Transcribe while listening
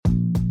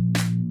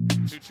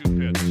2-2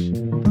 pitch.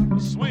 A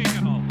swing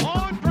and a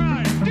long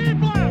drive. Deep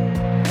left.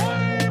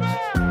 Way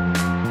back.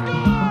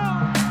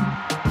 Gone.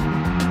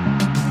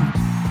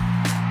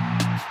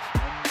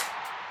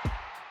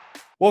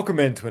 Welcome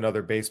into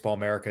another Baseball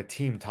America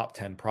Team Top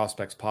 10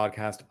 Prospects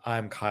podcast.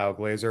 I'm Kyle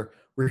Glazer.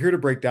 We're here to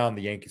break down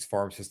the Yankees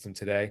farm system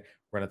today.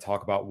 We're going to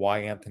talk about why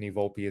Anthony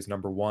Volpe is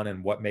number one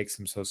and what makes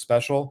him so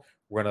special.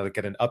 We're going to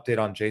get an update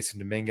on Jason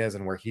Dominguez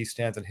and where he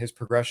stands in his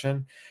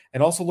progression,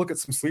 and also look at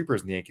some sleepers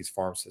in the Yankees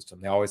farm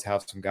system. They always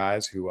have some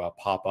guys who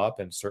pop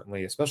up, and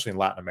certainly, especially in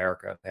Latin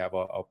America, they have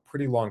a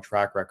pretty long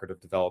track record of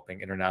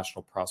developing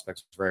international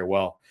prospects very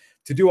well.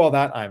 To do all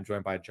that, I'm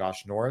joined by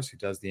Josh Norris, who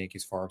does the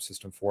Yankees farm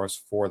system for us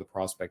for the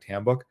Prospect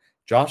Handbook.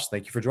 Josh,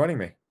 thank you for joining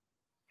me.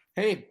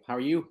 Hey, how are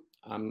you?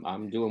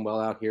 I'm doing well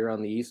out here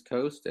on the East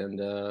Coast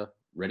and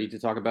ready to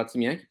talk about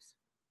some Yankees.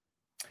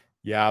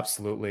 Yeah,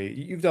 absolutely.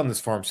 You've done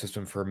this farm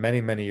system for many,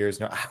 many years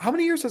now. How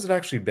many years has it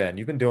actually been?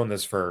 You've been doing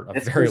this for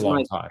a very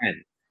long time.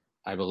 10,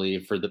 I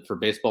believe, for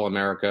Baseball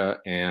America,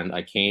 and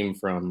I came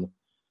from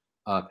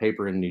a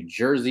paper in New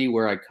Jersey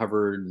where I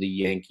covered the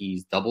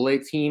Yankees AA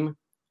team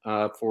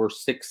for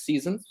 6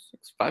 seasons.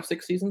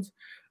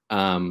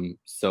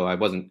 So I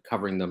wasn't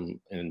covering them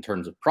in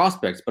terms of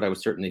prospects, but I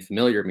was certainly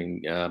familiar. I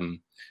mean,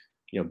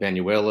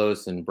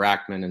 Banuelos and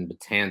Brackman and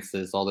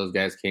Betances, all those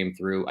guys came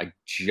through. I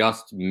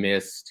just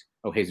missed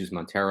Jesus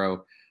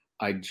Montero.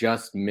 I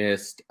just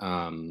missed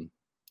Gary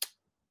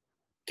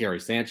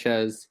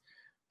Sanchez.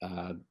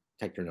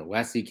 Hector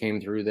Noesi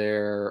came through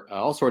there.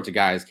 All sorts of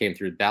guys came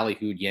through.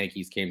 Ballyhooed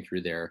Yankees came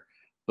through there.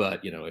 But,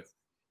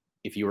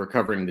 if you were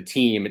covering the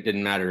team, it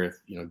didn't matter if,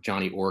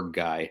 Johnny Org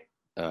guy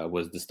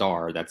was the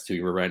star. That's who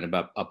you were writing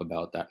up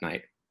about that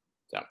night.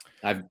 So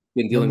I've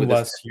been dealing with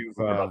this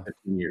for about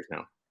 15 years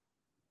now.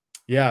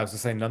 Yeah, I was going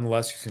to say,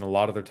 nonetheless, you've seen a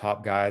lot of their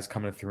top guys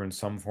coming through in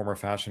some form or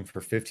fashion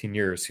for 15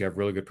 years. So you have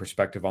really good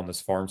perspective on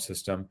this farm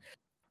system.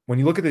 When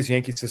you look at this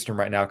Yankee system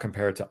right now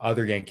compared to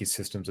other Yankee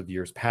systems of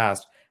years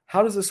past,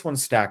 how does this one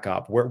stack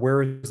up?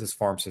 Where is this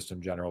farm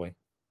system generally?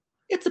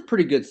 It's a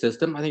pretty good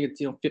system. I think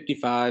it's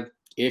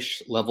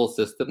 55-ish level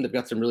system. They've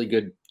got some really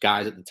good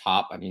guys at the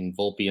top. I mean,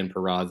 Volpe and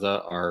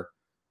Peraza are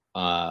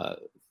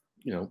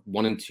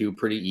 1 and 2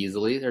 pretty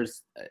easily.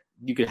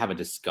 You could have a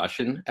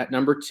discussion at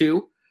number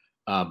 2.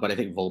 But I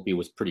think Volpe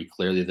was pretty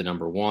clearly the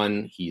number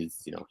 1. He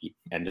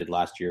ended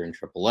last year in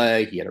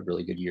AAA. He had a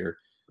really good year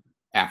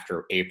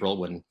after April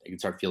when he could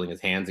start feeling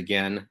his hands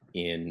again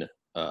in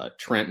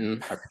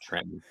Trenton,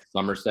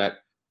 Somerset.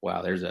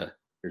 Wow, there's a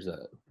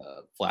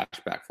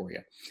flashback for you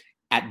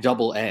at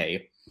AA.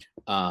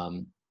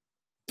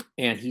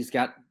 And he's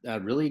got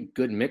a really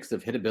good mix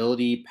of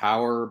hitability,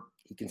 power.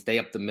 He can stay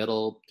up the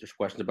middle. There's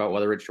questions about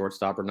whether it's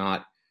shortstop or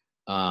not.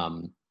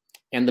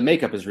 And the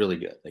makeup is really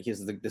good. Like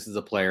this is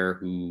a player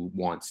who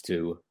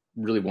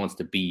really wants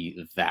to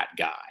be that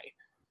guy.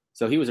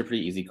 So he was a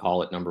pretty easy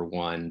call at number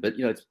 1. But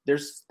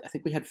I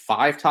think we had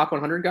 5 top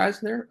 100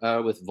 guys in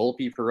there with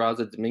Volpe,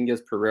 Peraza,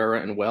 Dominguez,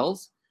 Pereira, and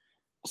Wells.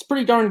 It's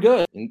pretty darn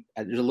good. And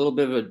there's a little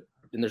bit of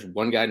there's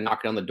one guy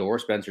knocking on the door,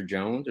 Spencer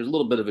Jones. There's a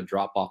little bit of a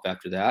drop off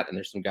after that, and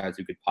there's some guys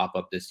who could pop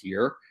up this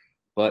year.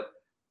 But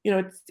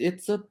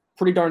it's a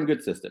pretty darn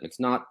good system.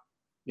 It's not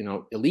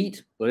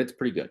elite, but it's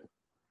pretty good.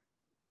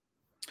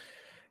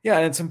 Yeah,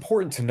 and it's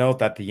important to note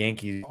that the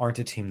Yankees aren't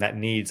a team that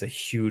needs a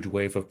huge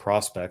wave of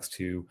prospects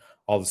to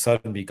all of a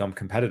sudden become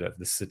competitive.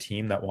 This is a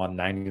team that won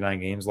 99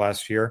 games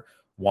last year,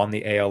 won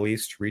the AL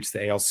East, reached the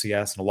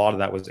ALCS, and a lot of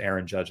that was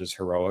Aaron Judge's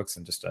heroics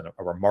and just a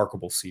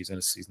remarkable season,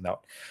 a season that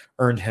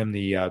earned him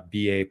the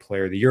BA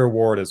Player of the Year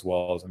award as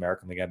well as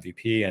American League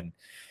MVP, and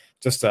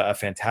just a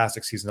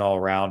fantastic season all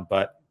around.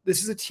 But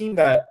this is a team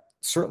that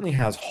certainly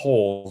has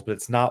holes, but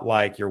it's not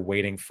like you're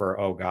waiting for,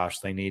 oh gosh,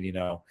 they need,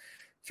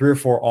 3 or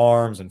 4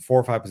 arms and 4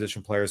 or 5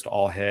 position players to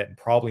all hit, and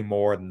probably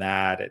more than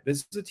that.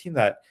 This is a team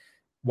that,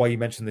 while you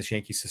mentioned this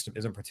Yankee system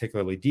isn't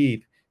particularly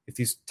deep, if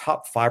these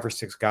top 5 or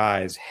 6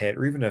 guys hit,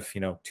 or even if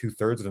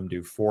 2/3 of them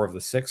do, 4 of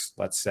the 6,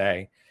 let's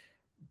say,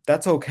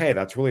 that's okay.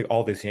 That's really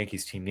all this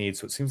Yankees team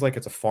needs. So it seems like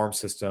it's a farm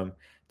system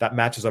that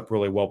matches up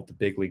really well with the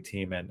big league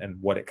team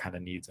and what it kind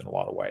of needs in a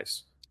lot of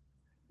ways.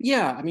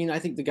 Yeah, I mean, I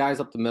think the guys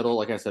up the middle,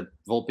 like I said,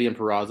 Volpe and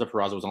Peraza.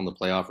 Peraza was on the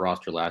playoff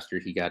roster last year.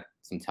 He got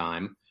some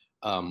time.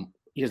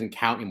 He doesn't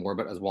count anymore,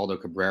 but Oswaldo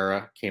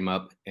Cabrera came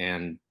up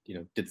and,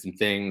 did some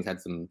things,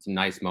 had some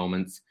nice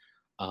moments,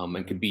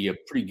 and could be a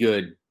pretty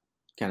good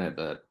kind of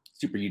a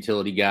super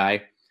utility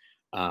guy.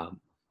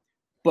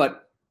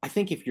 But I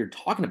think if you're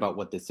talking about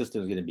what this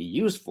system is going to be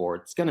used for,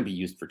 it's going to be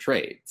used for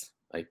trades.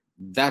 Like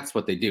that's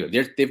what they do.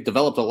 They've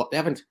developed a lot. They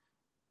haven't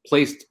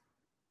placed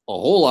a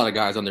whole lot of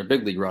guys on their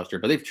big league roster,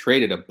 but they've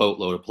traded a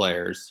boatload of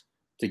players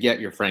to get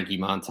your Frankie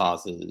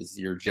Montazes,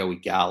 your Joey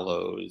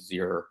Gallos,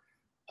 your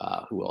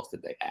who else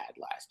did they add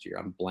last year?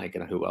 I'm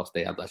blanking on who else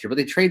they had last year, but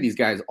they trade these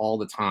guys all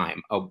the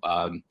time.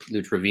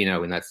 Lou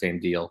Trevino in that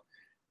same deal.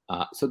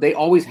 So they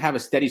always have a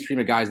steady stream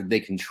of guys that they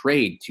can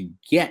trade to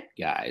get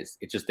guys.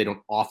 It's just they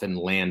don't often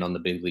land on the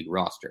big league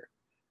roster.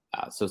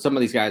 So some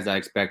of these guys I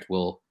expect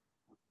will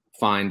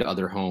find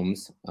other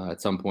homes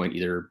at some point,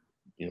 either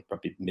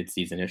probably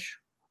mid-season-ish.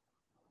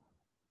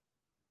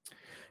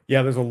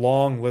 Yeah, there's a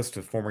long list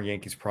of former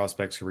Yankees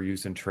prospects who were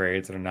used in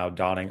trades that are now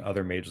donning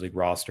other major league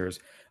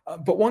rosters.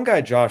 But one guy,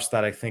 Josh,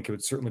 that I think it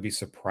would certainly be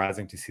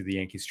surprising to see the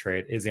Yankees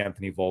trade is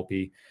Anthony Volpe.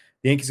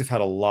 The Yankees have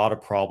had a lot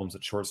of problems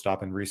at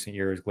shortstop in recent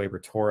years.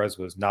 Gleyber Torres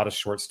was not a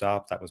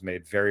shortstop. That was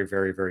made very,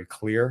 very, very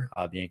clear.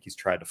 The Yankees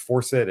tried to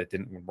force it. It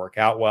didn't work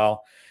out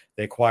well.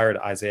 They acquired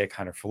Isaiah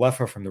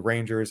Kiner-Falefa from the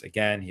Rangers.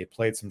 Again, he had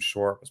played some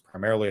short, was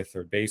primarily a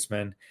third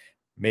baseman,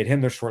 made him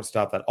their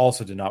shortstop. That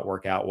also did not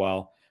work out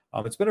well.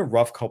 It's been a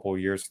rough couple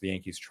of years for the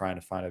Yankees trying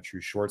to find a true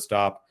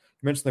shortstop.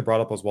 You mentioned they brought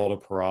up Oswaldo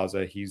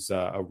Peraza. He's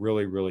a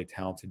really, really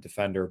talented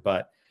defender.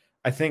 But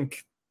I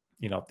think,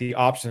 the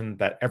option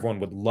that everyone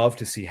would love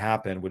to see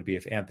happen would be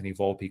if Anthony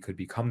Volpe could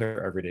become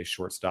their everyday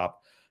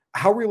shortstop.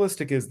 How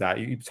realistic is that?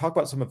 You talk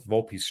about some of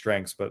Volpe's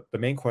strengths, but the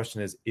main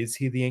question is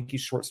he the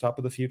Yankees shortstop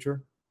of the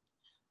future?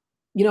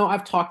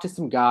 I've talked to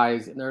some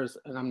guys, and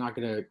I'm not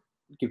going to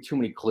give too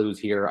many clues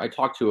here. I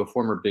talked to a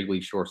former big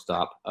league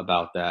shortstop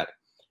about that,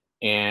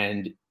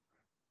 and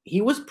he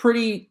was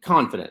pretty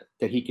confident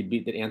that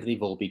Anthony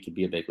Volpe could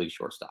be a big league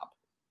shortstop.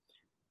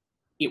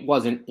 It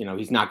wasn't,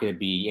 he's not going to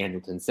be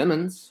Andrelton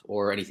Simmons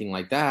or anything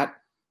like that,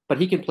 but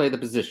he can play the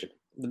position.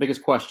 The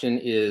biggest question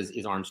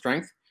is arm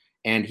strength.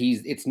 And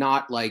it's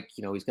not like,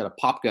 he's got a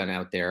pop gun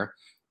out there,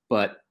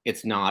 but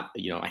it's not,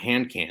 a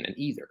hand cannon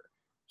either.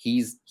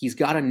 He's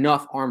got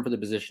enough arm for the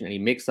position, and he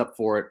makes up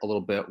for it a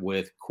little bit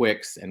with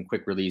quicks and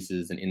quick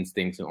releases and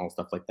instincts and all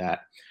stuff like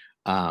that.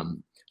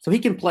 So he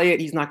can play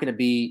it. He's not going to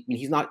be.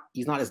 He's not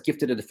as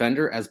gifted a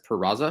defender as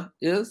Peraza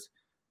is.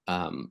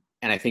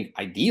 And I think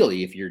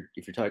ideally, if you're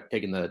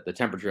taking the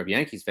temperature of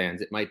Yankees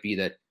fans, it might be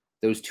that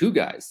those two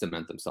guys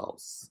cement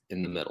themselves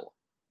in the middle,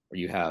 where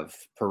you have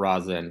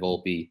Peraza and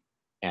Volpe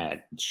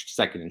at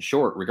second and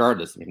short.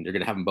 Regardless, I mean, they're going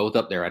to have them both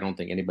up there. I don't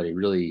think anybody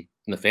really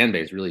in the fan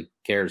base really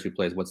cares who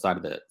plays what side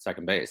of the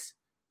second base.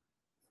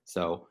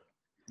 So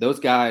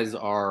those guys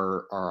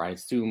are I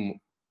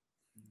assume,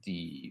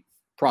 the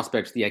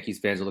prospects the Yankees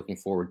fans are looking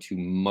forward to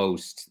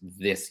most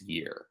this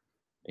year.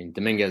 And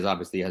Dominguez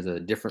obviously has a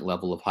different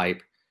level of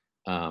hype,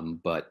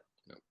 but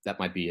that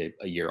might be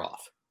a year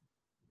off.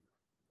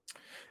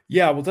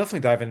 Yeah, we'll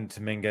definitely dive into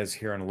Dominguez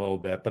here in a little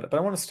bit, but I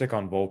want to stick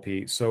on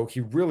Volpe. So he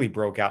really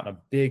broke out in a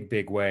big,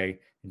 big way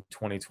in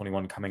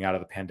 2021 coming out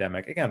of the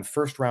pandemic. Again,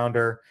 first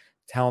rounder,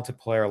 talented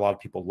player, a lot of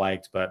people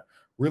liked, but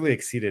really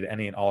exceeded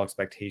any and all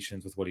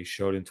expectations with what he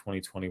showed in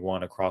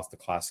 2021 across the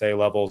Class A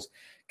levels.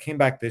 Came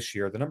back this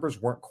year. The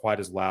numbers weren't quite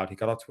as loud. He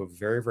got off to a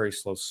very, very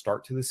slow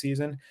start to the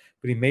season,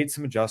 but he made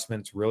some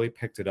adjustments, really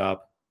picked it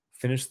up,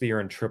 finished the year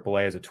in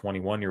AAA as a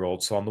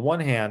 21-year-old. So on the one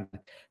hand,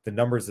 the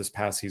numbers this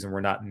past season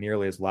were not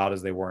nearly as loud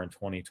as they were in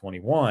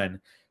 2021,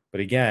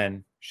 but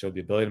again, showed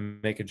the ability to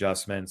make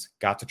adjustments,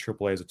 got to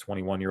AAA as a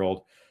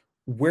 21-year-old.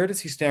 Where does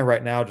he stand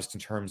right now just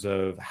in terms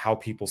of how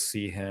people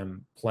see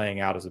him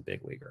playing out as a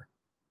big leaguer?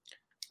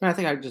 I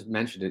think I just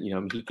mentioned it.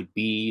 He could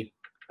be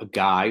a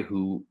guy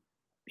who,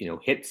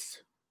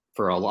 hits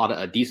for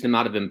a decent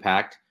amount of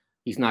impact.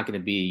 He's not going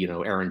to be,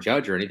 Aaron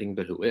Judge or anything,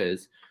 but who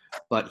is.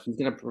 But he's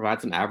going to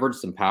provide some average,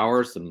 some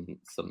power, some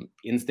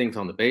instincts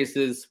on the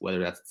bases, whether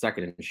that's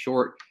second and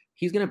short.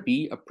 He's going to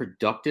be a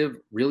productive,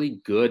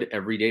 really good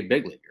everyday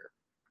big leaguer.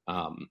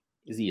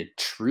 Is he a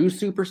true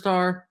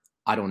superstar?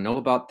 I don't know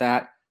about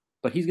that,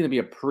 but he's going to be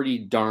a pretty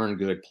darn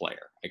good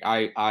player.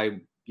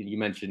 Like you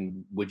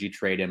mentioned, would you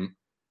trade him?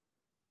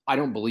 I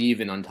don't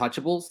believe in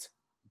untouchables,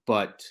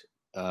 but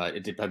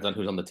it depends on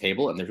who's on the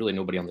table. And there's really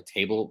nobody on the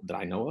table that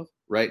I know of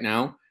right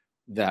now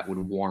that would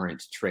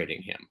warrant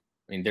trading him.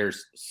 I mean,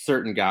 there's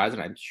certain guys,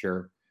 and I'm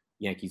sure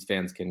Yankees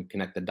fans can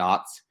connect the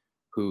dots,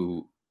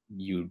 who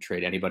you'd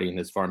trade anybody in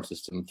this farm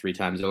system 3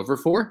 times over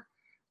for.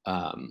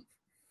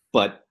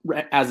 But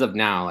as of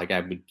now, I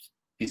would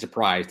be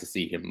surprised to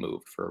see him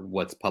moved for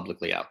what's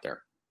publicly out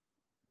there.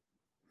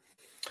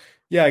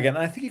 Yeah, again,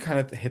 I think you kind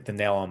of hit the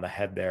nail on the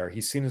head there.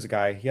 He's seen as a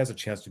guy, he has a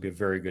chance to be a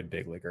very good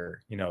big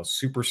leaguer.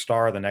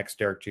 Superstar, the next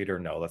Derek Jeter.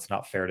 No, that's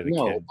not fair to the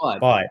kid.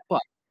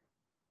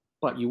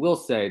 But you will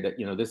say that,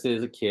 this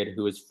is a kid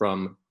who is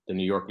from the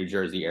New York, New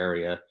Jersey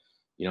area.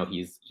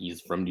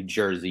 He's from New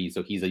Jersey,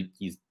 so he's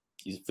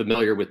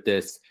familiar with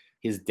this.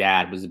 His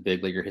dad was a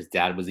big leaguer. His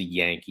dad was a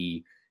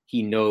Yankee.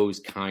 He knows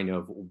kind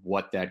of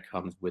what that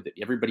comes with it.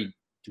 Everybody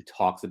who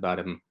talks about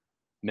him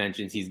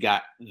mentions he's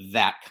got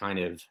that kind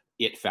of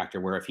it factor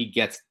where if he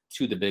gets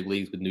to the big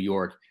leagues with New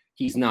York,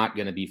 he's not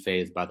going to be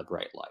fazed by the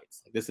bright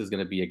lights. This is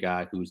going to be a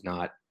guy who's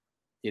not.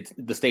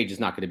 The stage is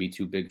not going to be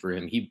too big for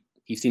him. He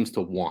seems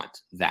to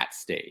want that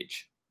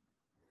stage.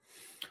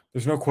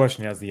 There's no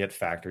question he has the it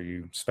factor.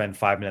 You spend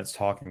 5 minutes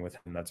talking with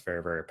him, that's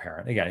very, very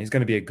apparent. Again, he's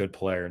going to be a good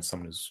player and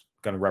someone who's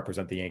going to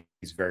represent the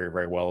Yankees very,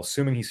 very well,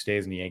 assuming he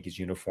stays in the Yankees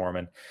uniform.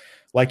 And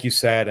like you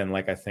said, and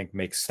like I think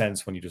makes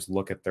sense when you just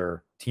look at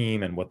their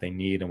team and what they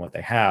need and what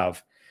they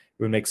have,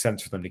 it would make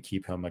sense for them to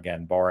keep him,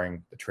 again,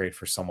 barring the trade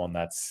for someone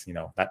that's,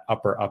 that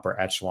upper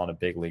echelon of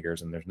big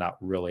leaguers. And there's not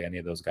really any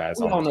of those guys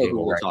on the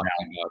table right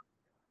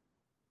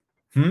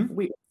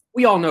now.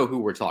 We all know who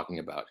we're talking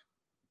about.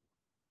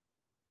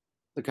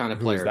 The kind of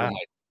player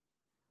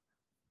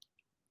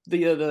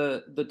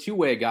the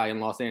two-way guy in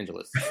Los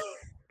Angeles.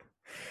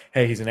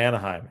 Hey, he's in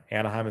Anaheim.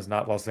 Anaheim is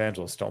not Los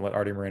Angeles. Don't let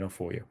Artie Moreno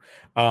fool you.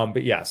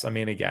 But yes, I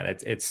mean, again,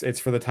 it's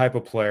for the type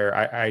of player.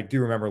 I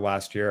do remember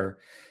last year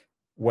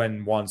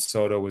when Juan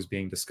Soto was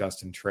being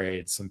discussed in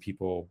trades, some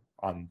people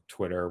on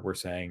Twitter were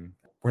saying,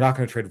 we're not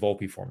going to trade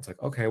Volpe for him. It's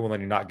like, okay, well, then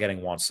you're not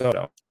getting Juan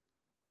Soto.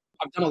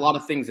 I've done a lot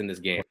of things in this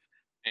game,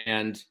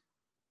 and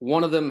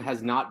one of them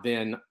has not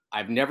been,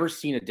 I've never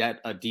seen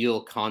a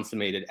deal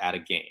consummated at a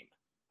game.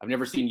 I've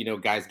never seen,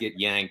 guys get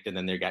yanked and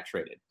then they got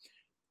traded.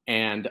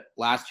 And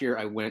last year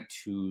I went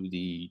to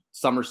the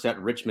Somerset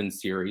Richmond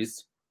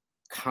series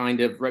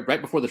kind of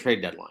right before the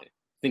trade deadline,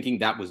 thinking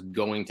that was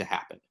going to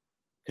happen.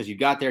 Because you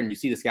got there and you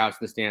see the scouts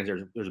in the stands.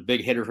 There's a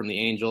big hitter from the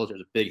Angels.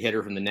 There's a big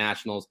hitter from the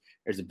Nationals.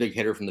 There's a big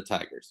hitter from the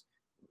Tigers.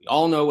 We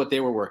all know what they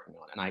were working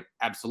on, and I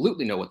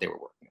absolutely know what they were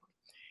working on.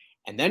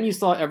 And then you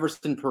saw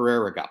Everson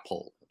Pereira got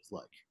pulled. It was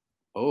like,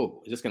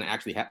 oh, is this going to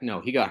actually happen? No,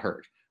 he got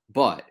hurt.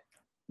 But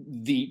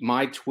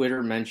my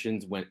Twitter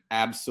mentions went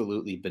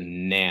absolutely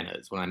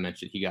bananas when I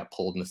mentioned he got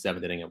pulled in the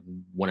 7th inning of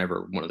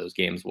whenever one of those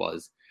games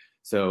was.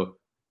 So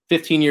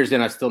 15 years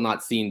in, I've still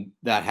not seen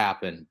that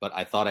happen, but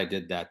I thought I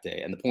did that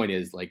day. And the point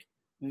is, like,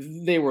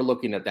 they were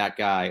looking at that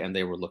guy and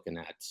they were looking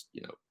at,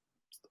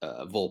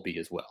 Volpe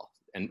as well.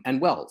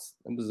 And Wells.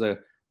 It was a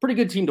pretty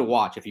good team to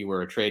watch if you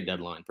were a trade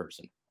deadline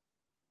person.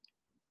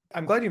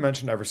 I'm glad you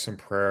mentioned Everson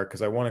Pereira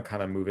because I want to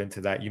kind of move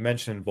into that. You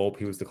mentioned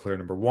Volpe was the clear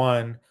number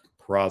 1.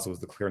 Peraza was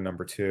the clear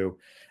number 2.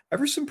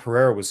 Everson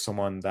Pereira was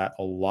someone that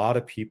a lot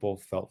of people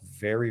felt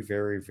very,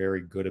 very,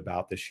 very good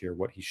about this year,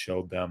 what he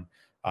showed them.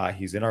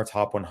 He's in our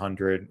top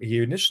 100.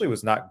 He initially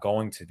was not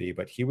going to be,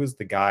 but he was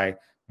the guy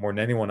more than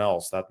anyone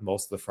else that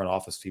most of the front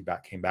office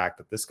feedback came back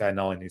that this guy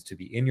not only needs to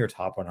be in your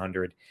top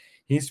 100,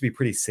 he needs to be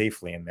pretty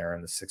safely in there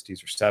in the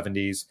 60s or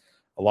 70s.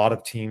 A lot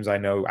of teams I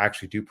know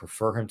actually do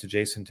prefer him to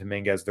Jason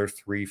Dominguez. They're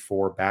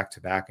 3-4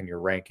 back-to-back in your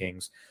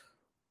rankings.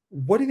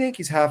 What do the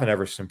Yankees have in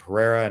Everson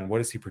Pereira, and what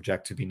does he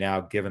project to be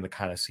now, given the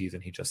kind of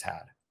season he just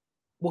had?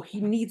 Well,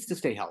 he needs to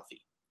stay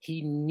healthy.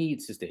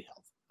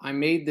 I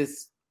made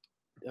this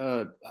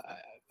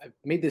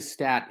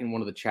stat in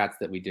one of the chats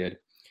that we did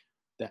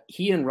that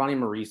he and Ronnie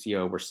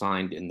Mauricio were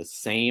signed in the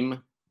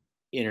same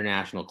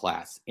international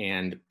class,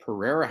 and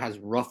Pereira has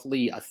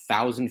roughly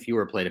 1,000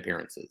 fewer plate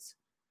appearances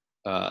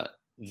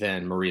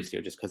than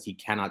Mauricio, just because he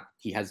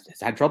has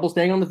had trouble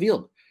staying on the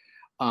field.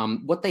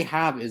 What they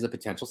have is a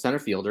potential center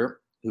fielder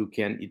who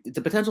it's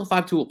a potential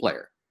 5-tool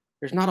player.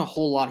 There's not a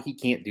whole lot he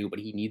can't do, but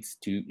he needs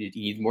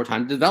more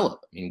time to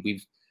develop. I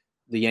mean,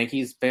 the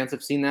Yankees fans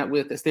have seen that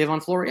with Estevan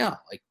Florial.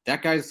 Like,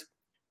 that guy's,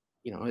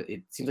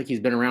 it seems like he's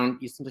been around.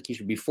 He seems like he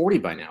should be 40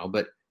 by now,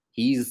 but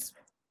he's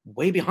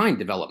way behind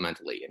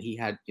developmentally. And he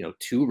had,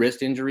 2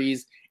 wrist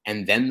injuries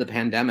and then the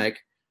pandemic.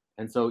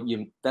 And so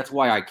that's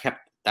why I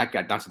kept that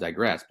guy, not to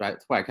digress, but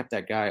that's why I kept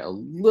that guy a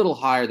little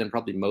higher than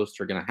probably most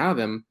are going to have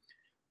him,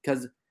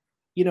 because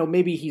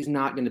maybe he's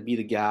not going to be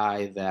the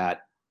guy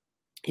that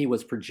he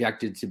was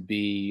projected to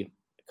be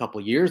a couple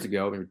of years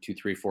ago, maybe 2,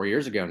 3, 4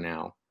 years ago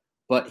now,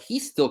 but he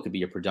still could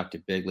be a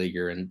productive big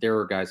leaguer. And there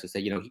are guys who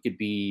say, he could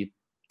be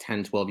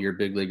 10, 12-year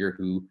big leaguer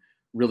who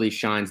really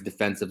shines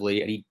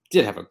defensively. And he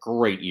did have a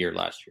great year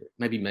last year,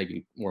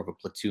 maybe more of a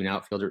platoon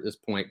outfielder at this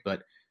point,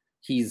 but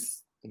he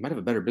might have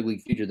a better big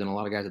league future than a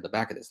lot of guys at the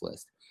back of this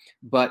list.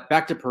 But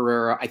back to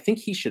Pereira, I think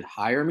he should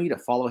hire me to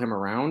follow him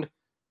around,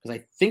 because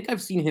I think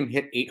I've seen him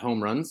hit 8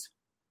 home runs.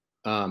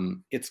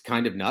 It's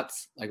kind of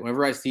nuts. Like,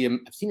 whenever I see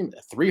him, I've seen him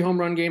a 3 home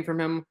run game from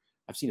him.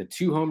 I've seen a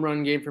 2 home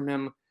run game from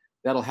him.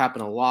 That'll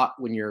happen a lot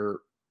when you're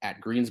at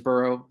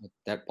Greensboro.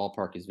 That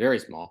ballpark is very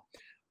small,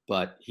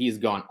 but he's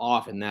gone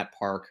off in that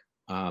park.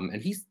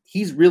 And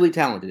he's really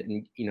talented.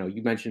 And,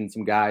 you mentioned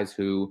some guys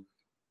who,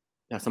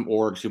 some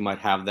orgs who might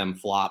have them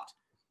flopped.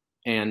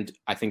 And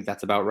I think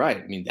that's about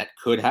right. I mean, that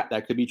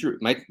could be true.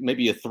 It might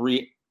be a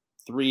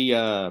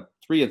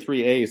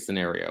 3-3A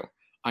scenario.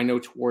 I know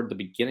toward the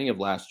beginning of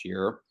last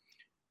year,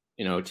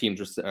 teams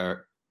were, a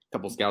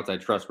couple scouts I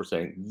trust were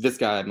saying this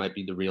guy might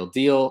be the real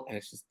deal, and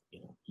it's just,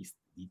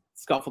 he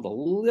scuffled a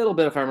little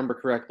bit, if I remember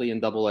correctly, in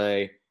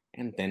Double-A,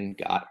 and then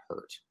got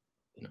hurt.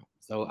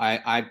 So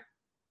I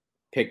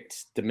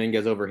picked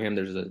Dominguez over him.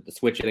 There's the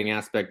switch hitting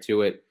aspect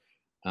to it.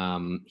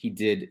 He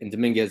did, and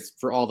Dominguez,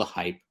 for all the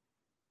hype,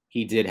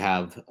 he did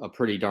have a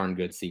pretty darn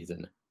good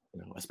season.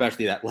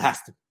 Especially that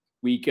last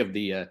week of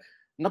the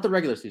not the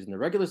regular season. The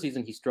regular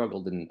season he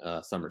struggled in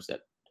Somerset.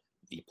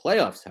 The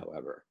playoffs,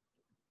 however,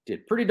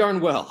 did pretty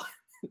darn well.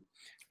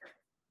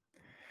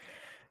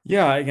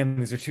 Yeah, again,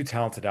 these are 2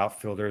 talented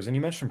outfielders. And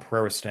you mentioned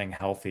Pereira staying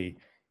healthy.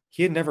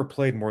 He had never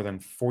played more than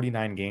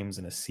 49 games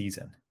in a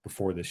season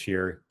before this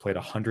year. Played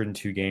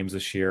 102 games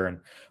this year. And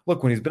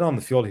look, when he's been on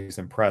the field, he's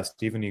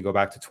impressed. Even when you go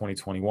back to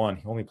 2021,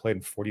 he only played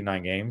in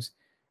 49 games,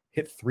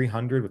 hit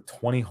 300 with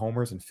 20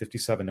 homers and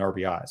 57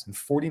 RBIs. In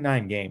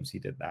 49 games, he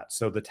did that.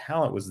 So the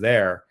talent was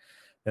there.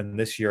 And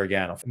this year,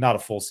 again, not a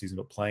full season,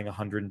 but playing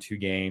 102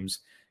 games,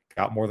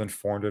 got more than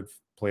 400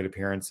 plate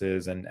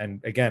appearances, and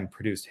again,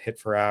 produced hit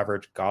for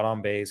average, got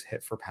on base,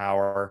 hit for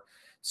power.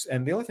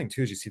 And the other thing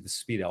too is you see the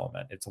speed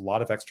element. It's a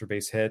lot of extra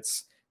base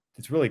hits.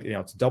 It's really,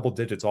 it's double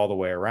digits all the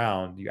way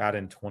around. You add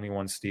in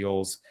 21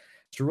 steals.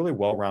 It's a really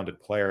well-rounded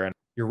player. And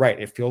you're right.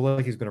 It feels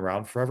like he's been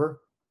around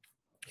forever.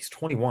 He's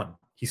 21.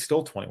 He's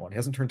still 21. He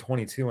hasn't turned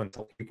 22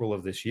 until April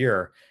of this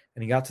year.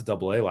 And he got to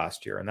AA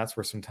last year. And that's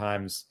where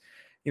sometimes,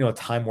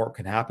 time warp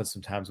can happen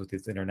sometimes with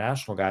these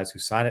international guys who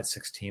sign at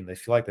 16. They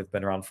feel like they've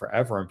been around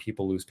forever and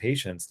people lose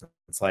patience.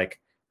 It's like,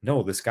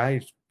 no, this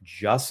guy's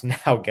just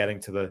now getting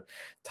to the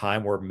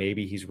time where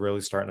maybe he's really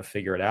starting to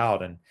figure it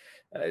out. And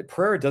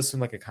Pereira does seem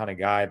like a kind of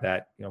guy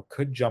that,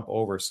 could jump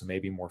over some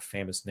maybe more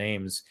famous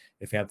names.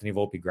 If Anthony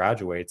Volpe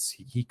graduates,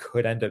 he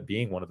could end up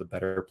being one of the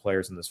better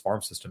players in this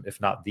farm system,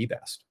 if not the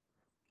best.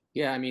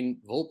 Yeah, I mean,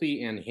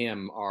 Volpe and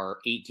him are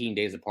 18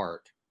 days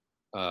apart,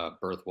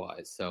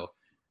 birth-wise. So,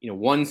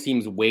 one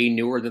seems way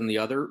newer than the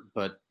other,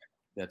 but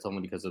that's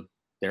only because of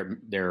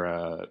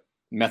their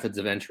methods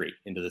of entry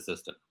into the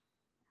system.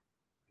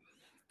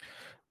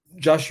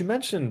 Josh, you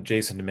mentioned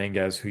Jason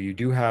Dominguez, who you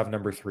do have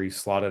number 3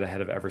 slotted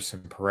ahead of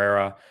Everson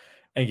Pereira.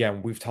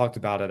 Again, we've talked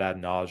about it ad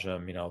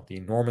nauseum, the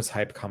enormous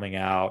hype coming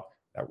out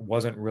that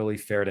wasn't really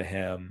fair to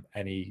him.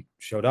 And he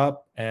showed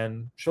up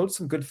and showed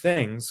some good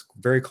things.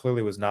 Very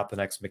clearly was not the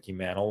next Mickey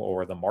Mantle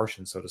or the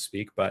Martian, so to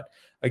speak. But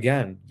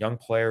again, young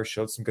player,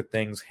 showed some good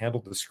things,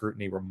 handled the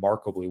scrutiny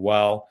remarkably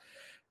well.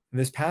 In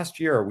this past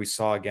year, we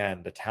saw,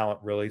 again, the talent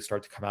really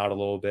start to come out a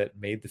little bit,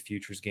 made the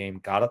futures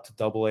game, got up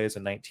to AA as a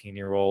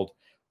 19-year-old,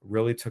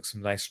 really took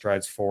some nice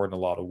strides forward in a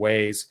lot of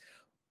ways.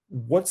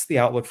 What's the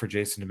outlook for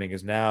Jason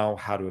Dominguez now?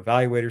 How do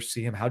evaluators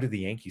see him? How do the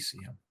Yankees see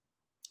him?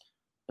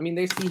 I mean,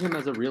 they see him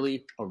as a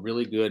really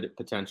good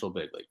potential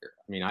big leaguer.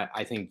 I mean,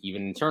 I think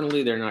even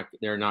internally, they're not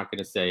going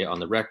to say on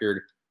the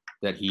record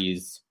that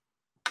he's,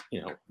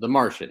 the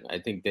Martian. I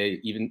think they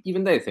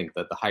they think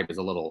that the hype is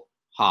a little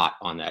hot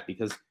on that,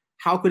 because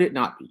how could it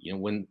not be?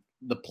 When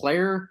the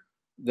player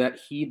that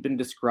he'd been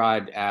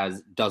described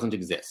as doesn't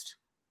exist,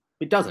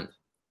 it doesn't.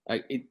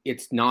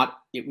 It's not.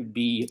 It would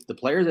be the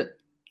player that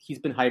he's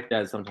been hyped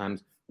as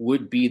sometimes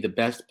would be the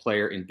best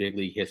player in big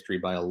league history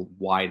by a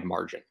wide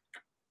margin.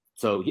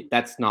 So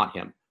that's not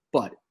him.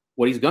 But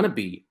what he's going to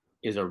be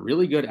is a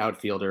really good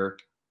outfielder.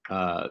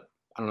 I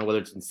don't know whether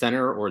it's in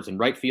center or it's in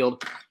right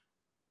field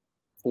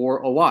for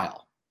a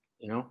while.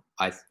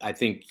 I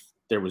think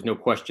there was no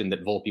question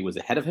that Volpe was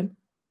ahead of him.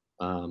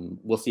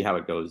 We'll see how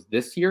it goes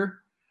this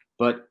year.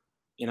 But,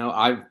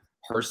 I've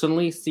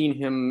personally seen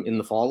him in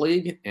the fall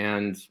league,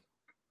 and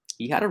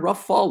he had a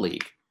rough fall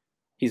league.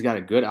 He's got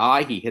a good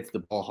eye. He hits the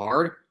ball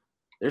hard.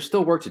 There's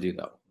still work to do,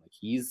 though.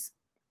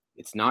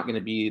 It's not going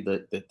to be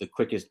the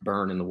quickest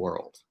burn in the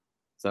world.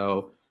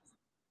 So,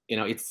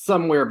 it's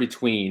somewhere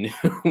between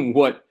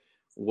what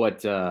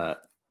the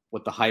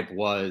hype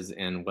was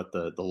and what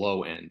the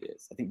low end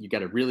is. I think you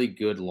got a really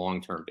good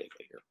long-term big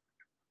leaguer.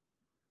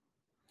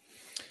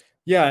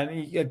 Yeah,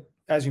 and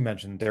as you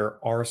mentioned,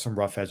 there are some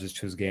rough edges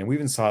to his game. We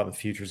even saw it in the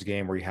futures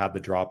game where he had the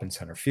drop in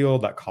center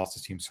field that cost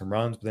his team some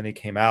runs, but then he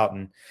came out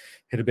and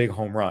hit a big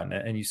home run.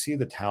 And you see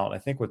the talent. I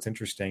think what's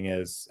interesting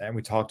is, and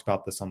we talked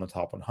about this on the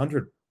Top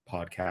 100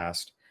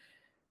 podcast,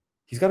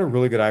 he's got a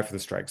really good eye for the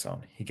strike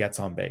zone. He gets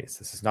on base.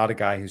 This is not a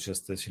guy who's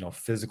just this,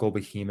 physical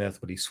behemoth,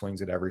 but he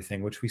swings at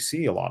everything, which we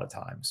see a lot of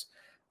times.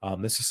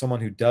 This is someone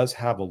who does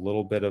have a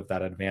little bit of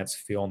that advanced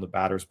feel in the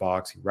batter's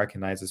box. He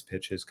recognizes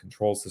pitches,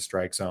 controls the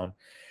strike zone.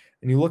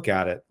 And you look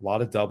at it, a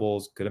lot of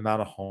doubles, good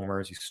amount of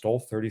homers. He stole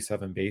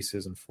 37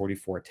 bases in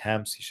 44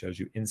 attempts. He shows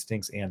you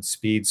instincts and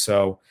speed.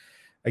 So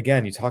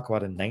again, you talk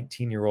about a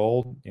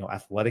 19-year-old,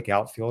 athletic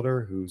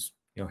outfielder who's,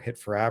 hit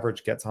for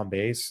average, gets on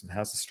base, and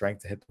has the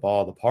strength to hit the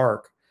ball of the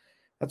park.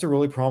 That's a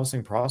really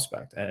promising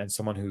prospect, and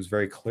someone who's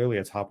very clearly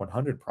a top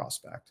 100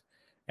 prospect.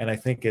 And I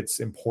think it's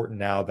important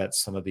now that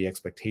some of the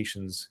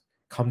expectations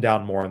come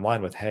down more in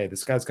line with, hey,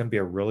 this guy's going to be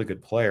a really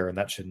good player, and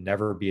that should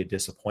never be a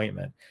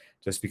disappointment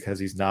just because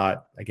he's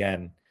not,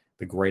 again,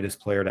 the greatest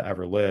player to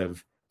ever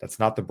live. That's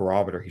not the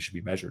barometer he should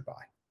be measured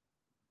by.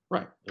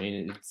 Right. I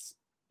mean,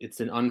 it's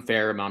an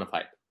unfair amount of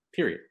hype,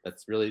 period.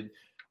 That's really,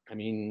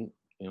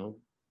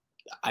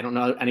 I don't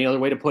know any other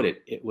way to put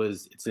it.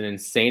 It's an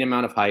insane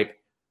amount of hype.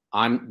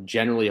 I'm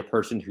generally a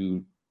person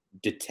who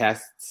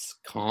detests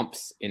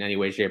comps in any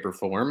way, shape, or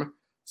form,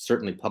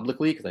 certainly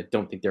publicly, because I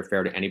don't think they're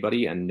fair to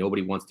anybody, and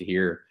nobody wants to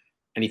hear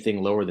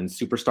anything lower than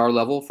superstar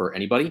level for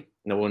anybody.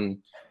 No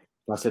one,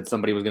 if I said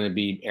somebody was going to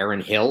be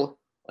Aaron Hill,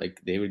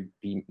 they would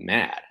be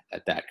mad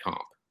at that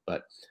comp.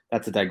 But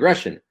that's a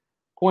digression.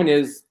 Point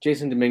is,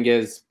 Jason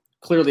Dominguez,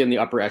 clearly in the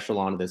upper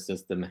echelon of this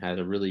system, has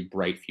a really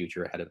bright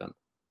future ahead of him.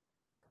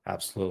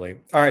 Absolutely.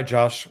 All right,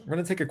 Josh, we're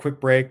going to take a quick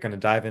break. Going to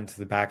dive into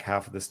the back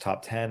half of this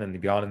top 10 and the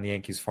beyond in the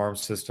Yankees farm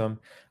system.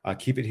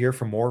 Keep it here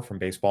for more from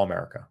Baseball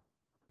America.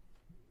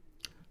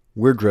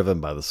 We're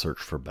driven by the search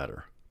for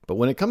better. But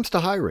when it comes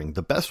to hiring,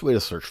 the best way to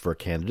search for a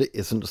candidate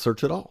isn't to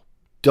search at all.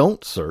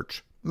 Don't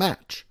search,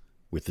 match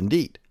with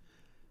Indeed.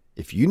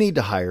 If you need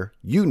to hire,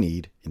 you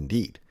need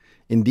Indeed.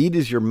 Indeed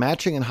is your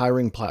matching and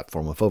hiring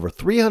platform with over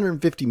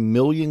 350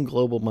 million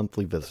global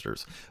monthly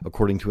visitors,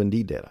 according to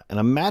Indeed data, and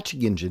a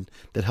matching engine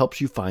that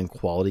helps you find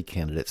quality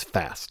candidates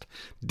fast.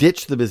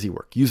 Ditch the busy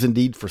work. Use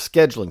Indeed for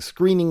scheduling,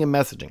 screening, and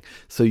messaging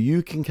so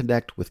you can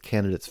connect with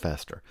candidates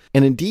faster.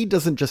 And Indeed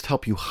doesn't just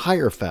help you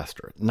hire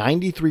faster.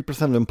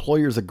 93% of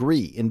employers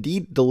agree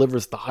Indeed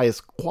delivers the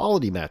highest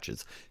quality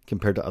matches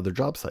compared to other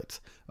job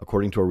sites,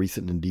 according to a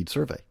recent Indeed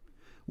survey.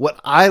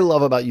 What I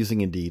love about using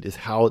Indeed is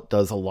how it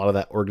does a lot of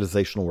that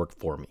organizational work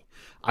for me.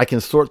 I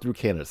can sort through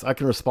candidates. I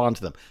can respond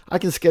to them. I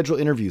can schedule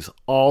interviews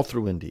all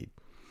through Indeed.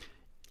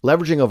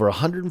 Leveraging over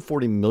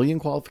 140 million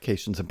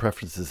qualifications and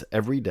preferences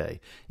every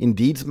day,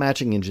 Indeed's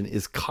matching engine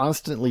is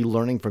constantly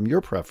learning from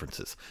your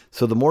preferences.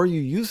 So the more you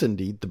use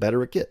Indeed, the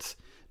better it gets.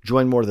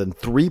 Join more than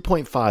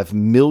 3.5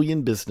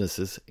 million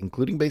businesses,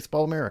 including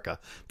Baseball America,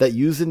 that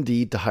use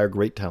Indeed to hire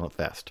great talent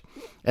fast.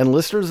 And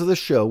listeners of the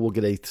show will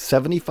get a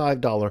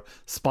 $75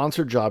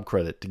 sponsored job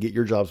credit to get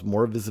your jobs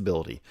more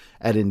visibility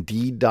at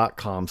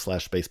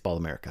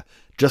Indeed.com/BaseballAmerica.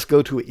 Just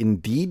go to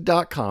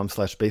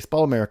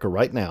Indeed.com/BaseballAmerica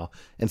right now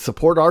and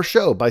support our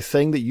show by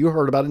saying that you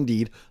heard about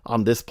Indeed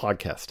on this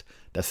podcast.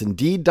 That's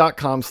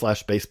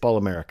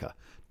Indeed.com/BaseballAmerica.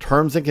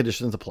 Terms and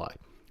conditions apply.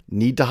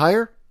 Need to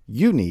hire?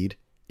 You need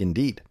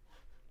Indeed.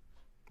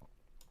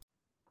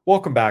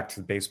 Welcome back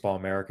to the Baseball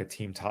America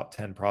Team Top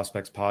 10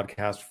 Prospects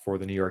podcast for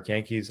the New York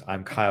Yankees.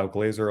 I'm Kyle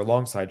Glazer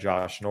alongside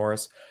Josh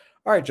Norris.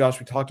 All right, Josh,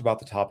 we talked about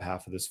the top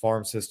half of this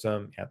farm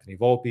system, Anthony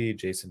Volpe,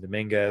 Jason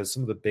Dominguez,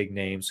 some of the big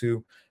names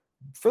who,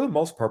 for the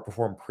most part,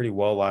 performed pretty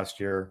well last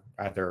year,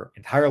 either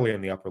entirely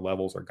in the upper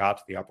levels or got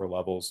to the upper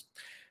levels.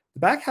 The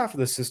back half of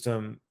the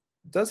system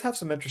does have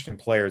some interesting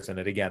players in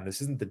it. Again,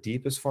 this isn't the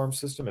deepest farm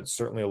system. It's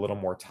certainly a little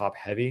more top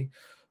heavy.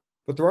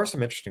 But there are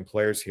some interesting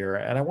players here,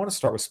 and I want to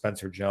start with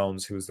Spencer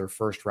Jones, who was their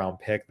first-round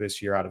pick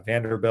this year out of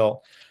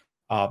Vanderbilt.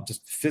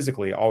 Just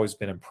physically, always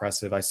been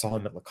impressive. I saw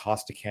him at La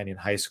Costa Canyon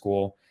High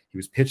School. He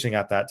was pitching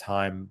at that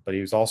time, but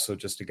he was also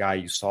just a guy,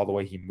 you saw the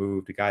way he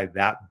moved, a guy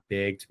that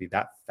big, to be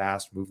that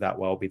fast, move that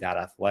well, be that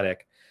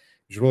athletic.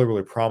 He was really,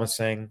 really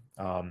promising.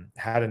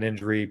 Had an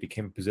injury,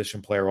 became a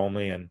position player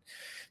only, and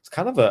it's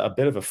kind of a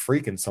bit of a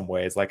freak in some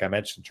ways, like I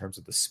mentioned, in terms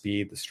of the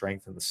speed, the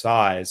strength, and the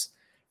size.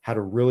 Had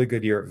a really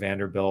good year at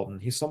Vanderbilt,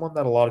 and he's someone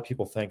that a lot of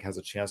people think has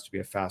a chance to be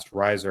a fast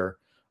riser.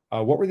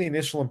 What were the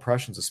initial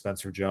impressions of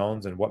Spencer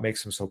Jones, and what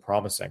makes him so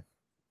promising?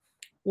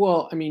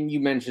 Well, I mean, you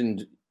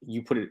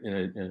put it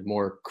in a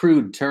more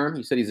crude term.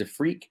 You said he's a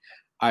freak.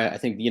 I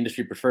think the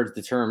industry prefers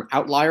the term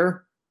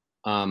outlier,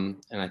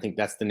 and I think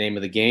that's the name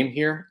of the game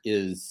here,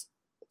 is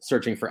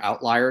searching for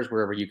outliers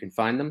wherever you can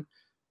find them.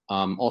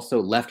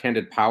 Also,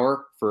 left-handed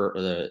power for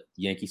the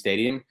Yankee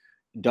Stadium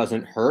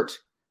doesn't hurt.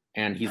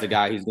 And he's a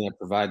guy who's going to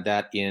provide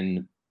that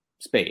in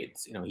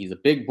spades. You know, he's a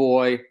big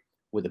boy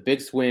with a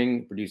big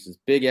swing, produces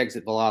big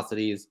exit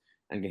velocities,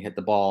 and can hit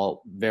the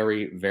ball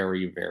very,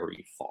 very,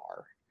 very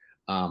far.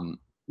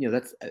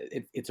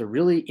 It's a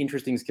really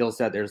interesting skill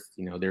set. They're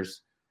going to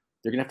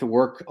have to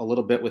work a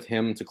little bit with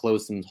him to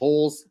close some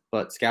holes.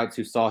 But scouts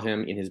who saw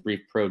him in his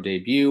brief pro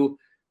debut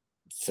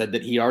said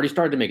that he already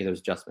started to make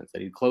those adjustments,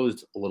 that he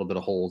closed a little bit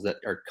of holes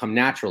that come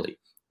naturally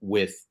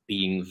with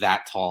being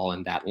that tall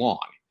and that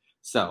long.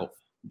 So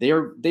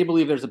they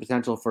believe there's a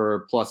potential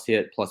for plus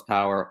hit, plus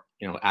power,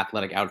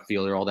 athletic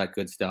outfielder, all that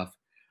good stuff.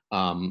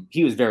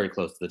 He was very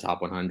close to the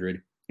top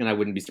 100, and I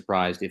wouldn't be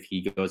surprised if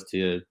he goes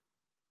to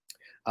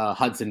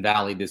Hudson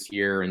Valley this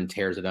year and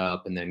tears it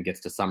up, and then gets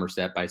to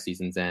Somerset by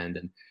season's end,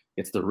 and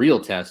it's the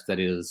real test that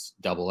is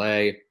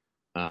Double-A.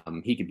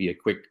 He could be a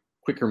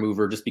quicker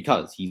mover just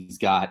because he's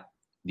got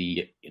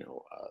the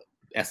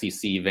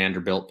SEC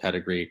Vanderbilt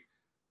pedigree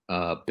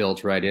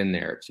built right in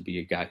there to be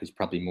a guy who's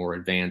probably more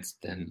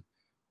advanced than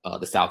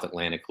the South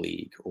Atlantic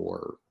League,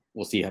 or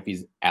we'll see if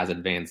he's as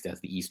advanced as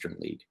the Eastern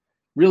League.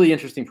 Really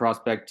interesting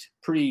prospect.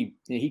 He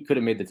could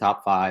have made the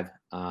top 5.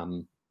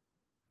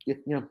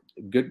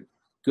 Good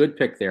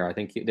pick there. I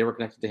think they were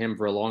connected to him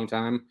for a long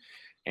time,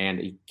 and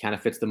he kind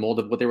of fits the mold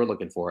of what they were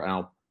looking for. And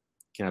I'll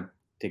kind of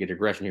take a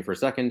digression here for a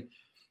second.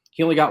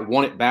 He only got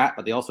one at bat,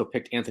 but they also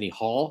picked Anthony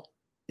Hall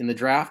in the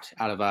draft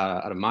out of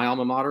my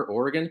alma mater,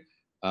 Oregon.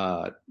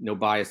 No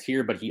bias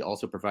here, but he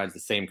also provides the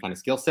same kind of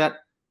skill set.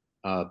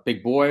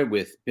 Big boy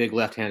with big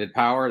left-handed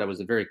power. That was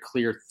a very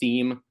clear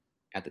theme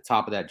at the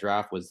top of that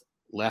draft, was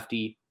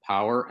lefty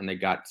power, and they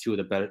got 2 of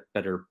the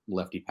better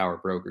lefty power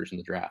brokers in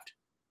the draft.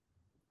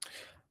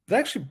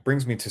 That actually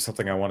brings me to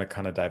something I want to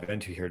kind of dive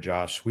into here,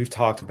 Josh. We've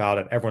talked about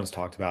it. Everyone's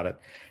talked about it.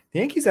 The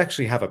Yankees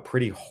actually have a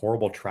pretty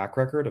horrible track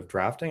record of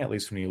drafting, at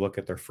least when you look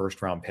at their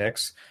first-round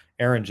picks.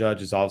 Aaron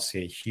Judge is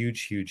obviously a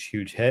huge, huge,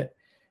 huge hit.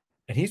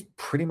 And he's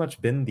pretty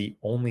much been the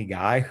only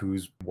guy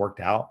who's worked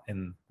out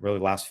in really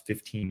the last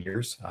 15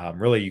 years.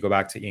 Really, you go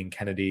back to Ian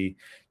Kennedy,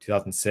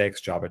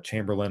 2006, Jabba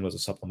Chamberlain was a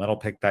supplemental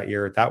pick that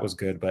year. That was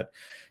good. But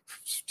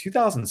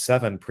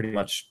 2007, pretty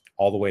much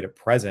all the way to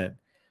present,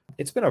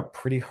 it's been a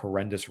pretty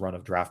horrendous run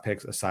of draft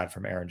picks, aside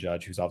from Aaron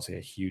Judge, who's obviously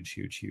a huge,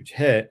 huge, huge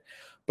hit.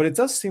 But it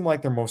does seem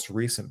like their most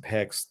recent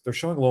picks, they're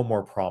showing a little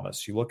more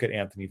promise. You look at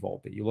Anthony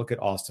Volpe, you look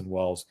at Austin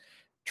Wells,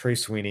 Trey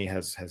Sweeney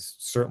has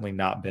certainly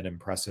not been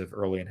impressive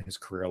early in his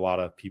career. A lot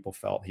of people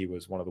felt he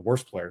was one of the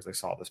worst players they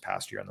saw this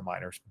past year in the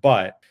minors.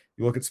 But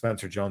you look at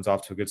Spencer Jones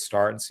off to a good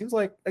start, and it seems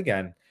like,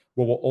 again,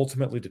 what will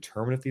ultimately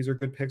determine if these are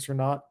good picks or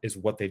not is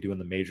what they do in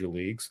the major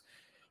leagues.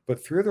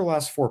 But 3 of their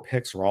last 4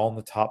 picks are all in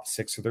the top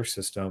 6 of their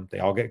system. They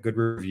all get good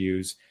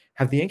reviews.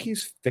 Have the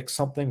Yankees fixed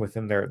something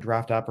within their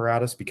draft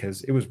apparatus?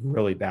 Because it was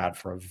really bad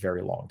for a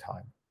very long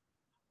time.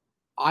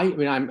 I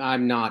mean,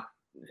 I'm not,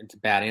 it's a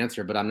bad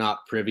answer, but I'm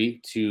not privy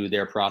to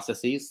their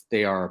processes.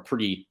 They are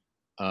pretty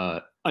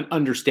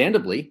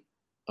understandably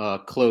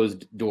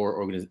closed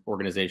door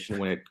organization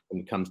when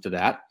it comes to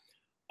that.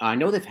 I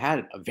know they've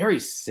had a very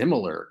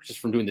similar, just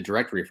from doing the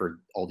directory for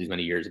all these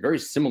many years, a very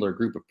similar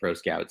group of pro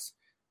scouts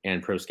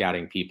and pro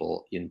scouting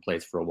people in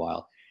place for a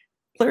while.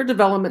 Player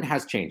development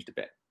has changed a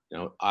bit.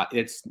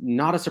 It's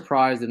not a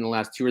surprise that in the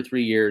last 2 or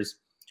 3 years,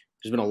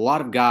 there's been a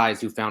lot of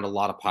guys who found a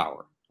lot of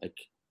power, like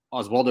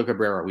Oswaldo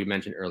Cabrera, we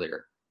mentioned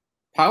earlier.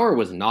 Power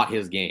was not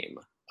his game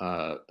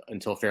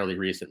until fairly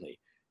recently.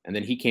 And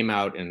then he came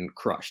out and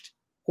crushed.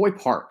 Hoy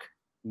Park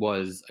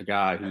was a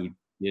guy who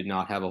did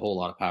not have a whole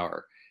lot of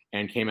power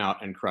and came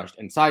out and crushed.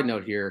 And side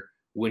note here,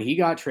 when he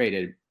got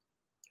traded,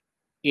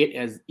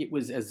 it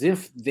was as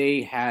if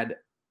they had,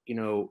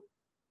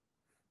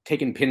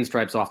 taken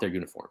pinstripes off their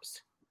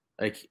uniforms.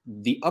 Like,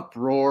 the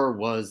uproar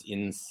was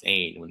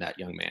insane when that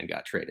young man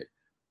got traded.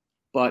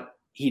 But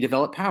he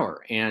developed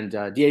power. And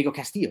Diego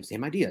Castillo,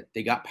 same idea.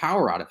 They got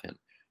power out of him.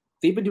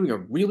 They've been doing a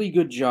really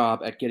good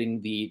job at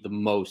getting the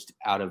most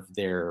out of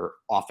their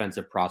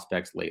offensive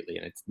prospects lately.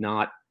 And it's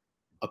not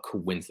a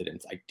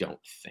coincidence, I don't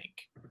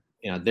think.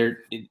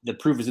 The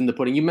proof is in the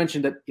pudding. You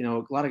mentioned that,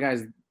 a lot of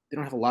guys, they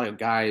don't have a lot of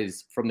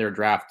guys from their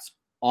drafts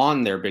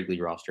on their big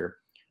league roster.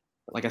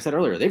 But like I said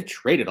earlier, they've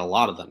traded a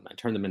lot of them and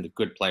turned them into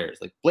good players.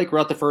 Like Blake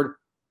Rutherford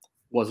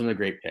wasn't a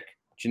great pick.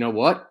 But you know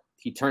what?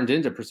 He turned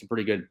into some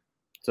pretty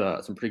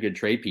good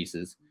trade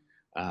pieces.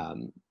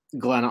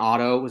 Glenn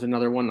Otto was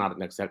another one,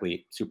 not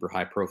exactly super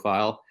high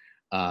profile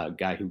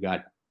guy who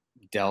got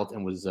dealt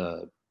and was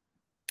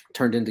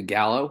turned into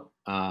Gallo.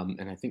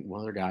 And I think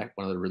one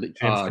other really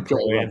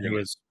who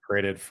was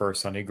traded for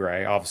Sonny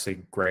Gray.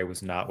 Obviously, Gray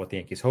was not what the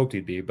Yankees hoped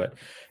he'd be, but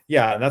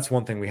yeah, and that's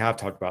one thing we have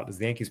talked about is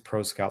the Yankees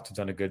pro scouts have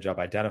done a good job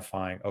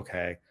identifying,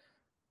 okay,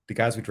 the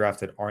guys we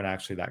drafted aren't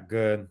actually that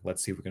good.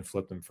 Let's see if we can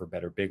flip them for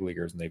better big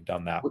leaguers, and they've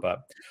done that.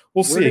 But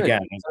we'll see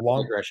again. A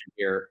long regression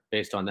here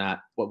based on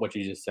that, what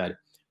you just said.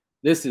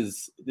 This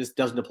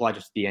doesn't apply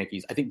just to the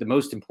Yankees. I think the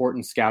most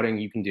important scouting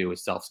you can do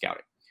is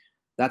self-scouting.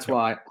 That's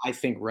why I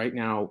think right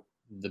now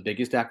the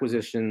biggest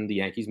acquisition the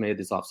Yankees made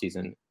this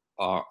offseason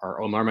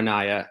are Omar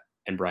Minaya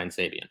and Brian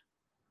Sabian.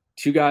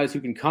 2 guys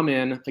who can come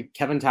in, like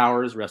Kevin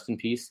Towers, rest in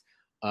peace,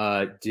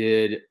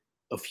 did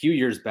a few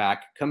years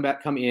back, come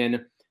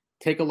in,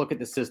 take a look at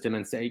the system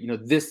and say,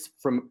 this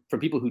from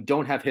people who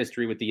don't have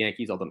history with the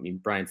Yankees, although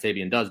Brian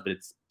Sabian does, but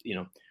it's,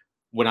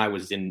 when I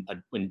was in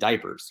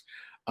diapers,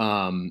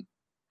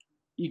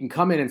 you can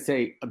come in and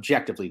say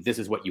objectively, this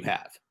is what you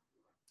have.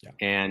 Yeah.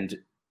 And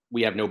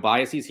we have no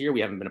biases here.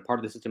 We haven't been a part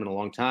of the system in a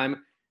long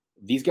time.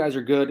 These guys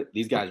are good.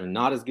 These guys are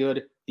not as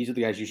good. These are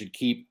the guys you should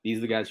keep. These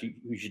are the guys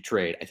you should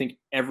trade. I think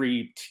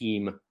every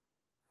team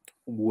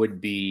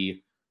would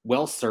be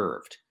well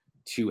served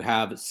to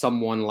have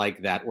someone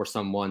like that or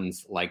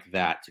someone's like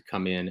that to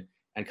come in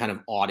and kind of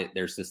audit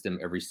their system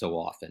every so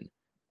often.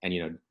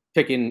 And,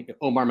 picking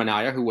Omar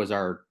Minaya, who was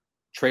our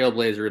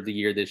trailblazer of the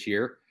year this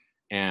year,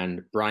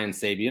 and Brian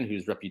Sabian,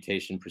 whose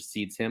reputation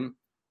precedes him,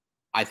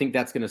 I think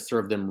that's going to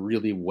serve them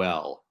really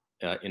well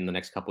in the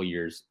next couple of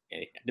years,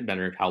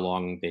 depending on how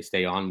long they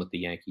stay on with the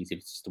Yankees. If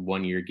it's just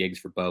 1-year gigs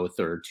for both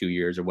or 2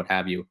 years or what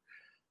have you.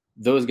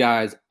 Those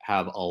guys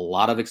have a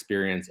lot of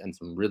experience and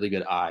some really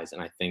good eyes,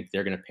 and I think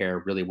they're going to pair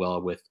really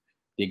well with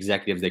the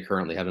executives they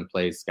currently have in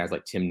place, guys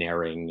like Tim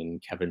Naring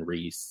and Kevin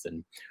Reese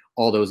and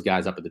all those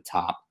guys up at the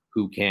top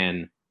who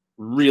can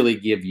really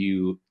give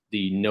you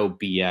the no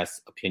BS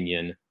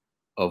opinion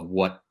of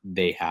what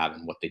they have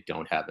and what they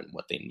don't have and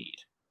what they need.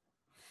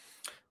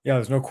 Yeah,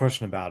 there's no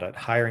question about it.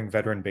 Hiring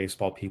veteran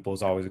baseball people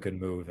is always a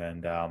good move.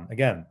 And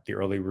again, the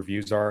early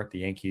reviews are the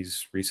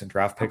Yankees' recent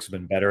draft picks have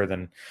been better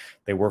than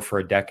they were for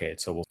a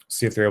decade. So we'll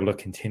see if they're able to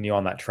continue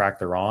on that track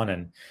they're on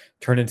and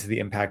turn into the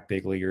impact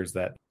big leaguers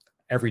that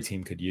every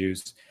team could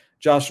use.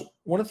 Josh,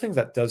 one of the things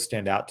that does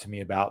stand out to me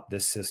about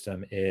this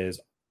system is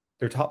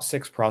their top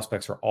 6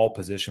 prospects are all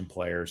position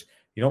players.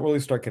 You don't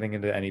really start getting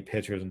into any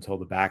pitchers until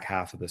the back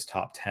half of this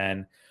top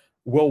 10.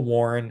 Will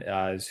Warren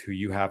is who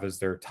you have as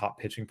their top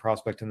pitching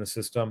prospect in the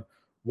system.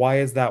 Why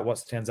is that? What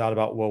stands out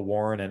about Will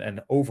Warren? And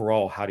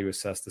overall, how do you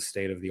assess the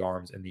state of the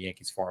arms in the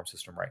Yankees farm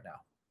system right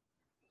now?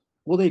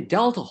 Well, they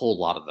dealt a whole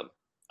lot of them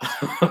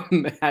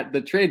at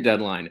the trade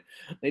deadline.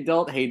 They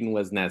dealt Hayden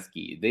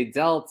Wesneski. They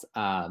dealt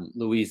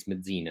Luis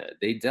Medina.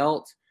 They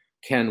dealt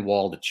Ken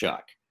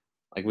Waldichuk.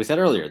 Like we said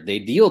earlier, they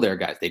deal their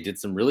guys. They did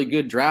some really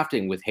good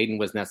drafting with Hayden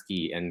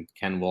Wesneski and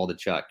Ken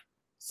Waldichuk,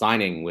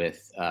 signing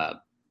with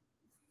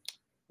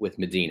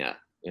Medina.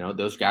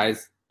 Those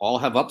guys all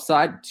have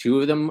upside.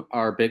 2 of them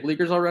are big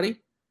leaguers already.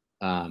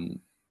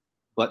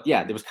 But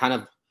yeah, there was kind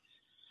of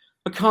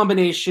a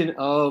combination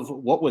of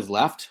what was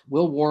left.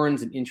 Will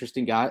Warren's an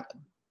interesting guy.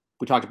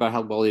 We talked about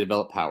how well they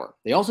develop power.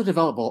 They also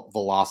develop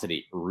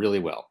velocity really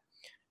well.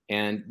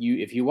 And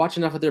if you watch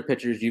enough of their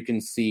pitchers, you can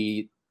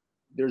see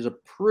there's a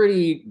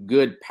pretty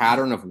good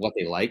pattern of what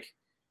they like,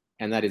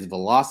 and that is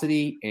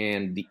velocity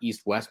and the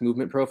east-west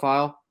movement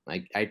profile.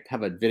 I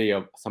have a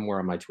video somewhere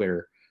on my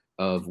Twitter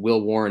of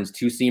Will Warren's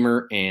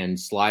two-seamer and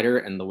slider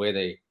and the way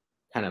they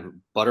kind of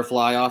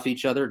butterfly off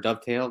each other,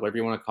 dovetail, whatever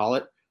you want to call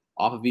it,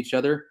 off of each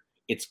other.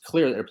 It's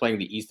clear that they're playing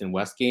the east and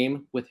west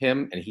game with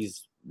him, and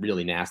he's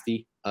really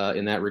nasty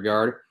in that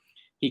regard.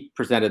 He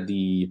presented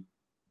the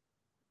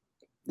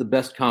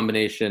best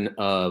combination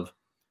of,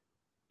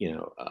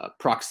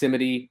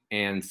 proximity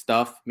and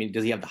stuff. I mean,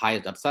 does he have the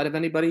highest upside of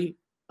anybody,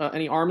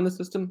 any arm in the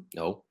system?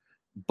 No,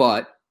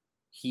 but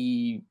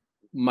he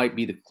might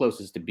be the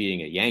closest to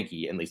being a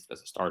Yankee, at least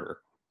as a starter.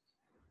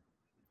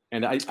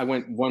 And I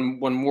went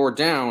one more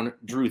down,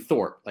 Drew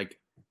Thorpe. Like,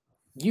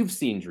 you've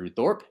seen Drew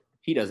Thorpe.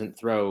 He doesn't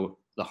throw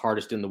the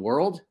hardest in the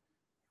world,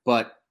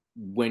 but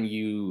when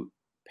you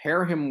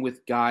pair him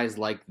with guys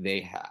like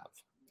they have,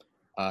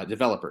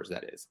 developers,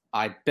 that is,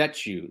 I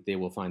bet you they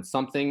will find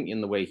something in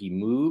the way he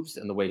moves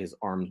and the way his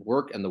arms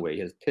work and the way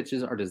his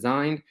pitches are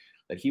designed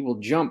that he will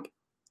jump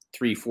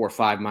 3, 4,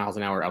 5 miles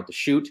an hour out the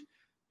chute,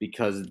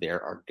 because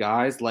there are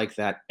guys like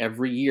that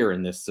every year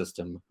in this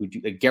system who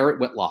do. Garrett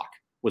Whitlock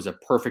was a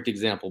perfect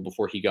example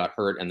before he got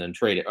hurt and then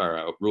traded,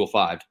 or Rule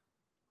 5.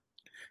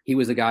 He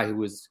was a guy who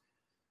was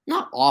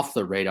not off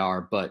the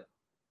radar, but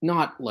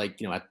not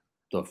like, at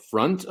the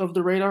front of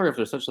the radar, if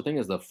there's such a thing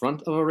as the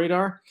front of a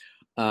radar.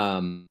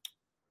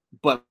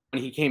 But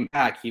when he came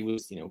back, he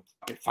was,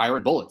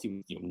 firing bullets.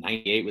 He was,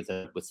 98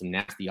 with some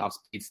nasty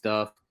off-speed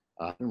stuff.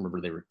 I remember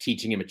they were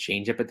teaching him a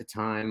changeup at the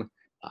time.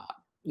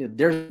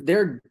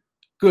 They're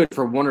good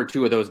for one or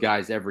two of those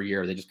guys every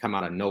year. They just come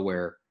out of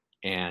nowhere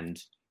and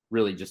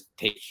really just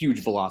take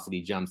huge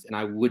velocity jumps. And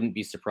I wouldn't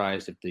be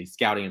surprised if the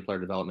scouting and player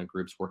development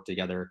groups worked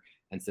together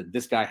and said,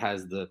 this guy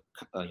has the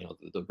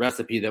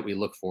recipe that we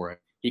look for.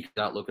 He comes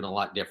out looking a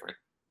lot different.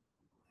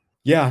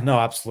 Yeah, no,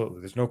 absolutely.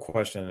 There's no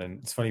question. And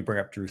it's funny you bring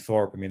up Drew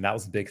Thorpe. I mean, that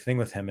was the big thing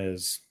with him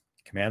is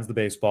he commands the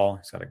baseball.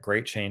 He's got a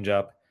great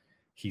changeup.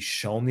 He's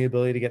shown the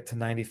ability to get to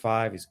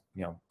 95. He's,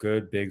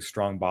 good, big,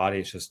 strong body.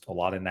 It's just a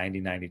lot of 90,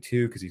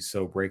 92 because he's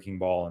so breaking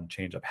ball and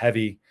changeup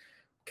heavy.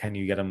 Can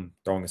you get him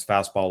throwing his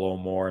fastball a little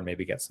more and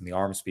maybe get some of the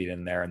arm speed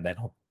in there, and then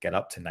he'll get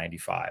up to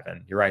 95?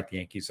 And you're right, the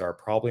Yankees are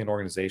probably an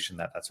organization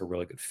that's a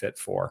really good fit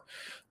for.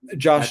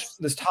 Josh,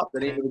 this top the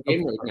name of the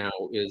game right now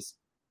is,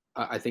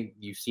 I think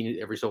you've seen it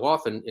every so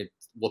often.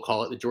 We'll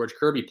call it the George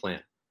Kirby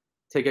plan.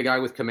 Take a guy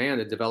with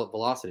command and develop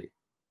velocity.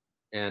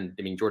 And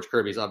I mean, George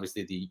Kirby is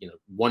obviously the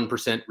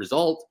 1%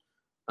 result.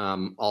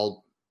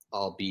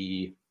 I'll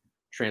be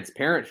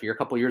transparent here. A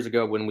couple years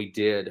ago, when we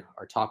did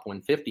our top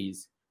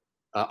 150s,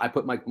 I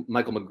put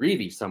Michael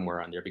McGreevy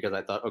somewhere on there because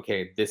I thought,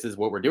 okay, this is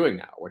what we're doing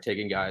now. We're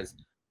taking guys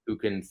who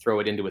can throw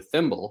it into a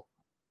thimble,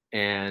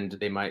 and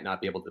they might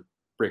not be able to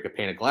break a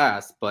pane of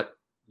glass, but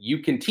you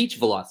can teach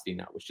velocity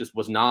now, which just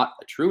was not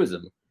a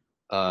truism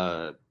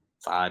 5-10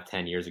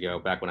 years ago.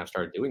 Back when I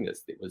started doing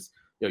this, it was,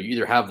 you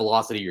either have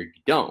velocity or you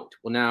don't.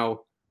 Well,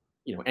 now,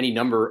 any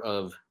number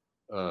of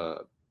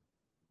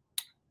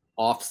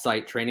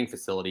off-site training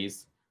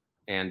facilities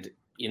and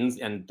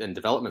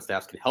development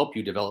staffs can help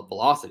you develop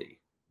velocity.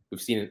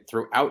 We've seen it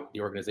throughout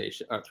the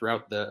organization,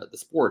 throughout the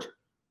sport.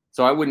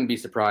 So I wouldn't be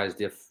surprised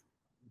if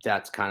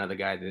that's kind of the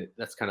guy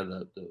that's kind of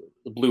the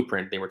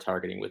blueprint they were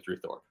targeting with Drew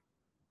Thorpe.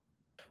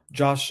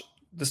 Josh,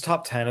 this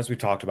top 10, as we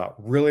talked about,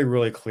 really,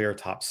 really clear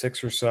top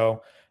 6 or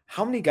so.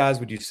 How many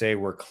guys would you say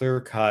were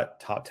clear-cut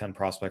top 10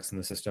 prospects in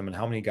the system, and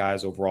how many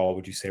guys overall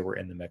would you say were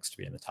in the mix to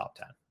be in the top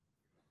 10?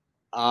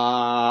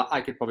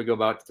 I could probably go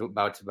about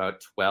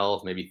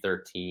 12, maybe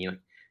 13.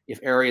 If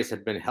Arias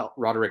had been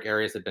Roderick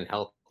Arias had been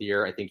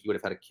healthier, I think he would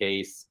have had a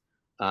case.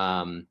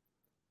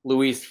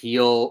 Luis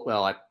Gil,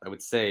 well, I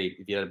would say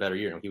if he had a better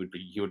year,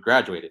 he would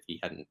graduate if he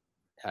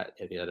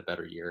had a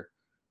better year.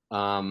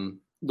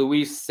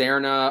 Luis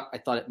Serna, I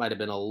thought it might have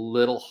been a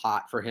little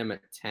hot for him at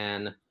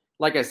 10.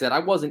 Like I said, I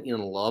wasn't in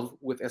love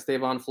with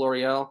Estevan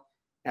Florial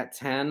at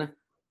 10,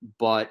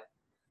 but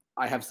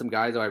I have some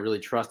guys that I really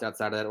trust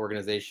outside of that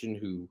organization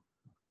who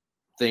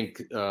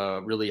think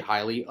really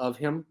highly of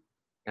him.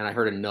 And I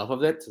heard enough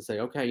of it to say,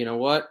 okay, you know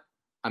what?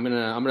 I'm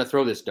gonna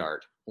throw this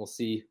dart. We'll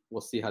see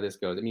how this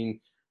goes. I mean,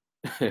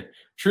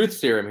 truth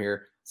serum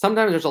here.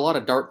 Sometimes there's a lot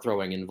of dart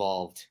throwing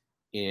involved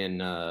in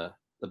the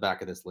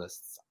back of this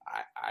list.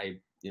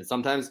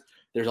 Sometimes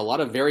there's a lot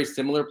of very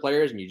similar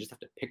players, and you just have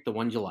to pick the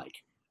ones you like.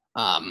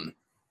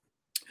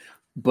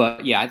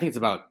 But yeah, I think it's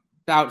about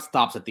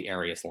stops at the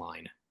Arias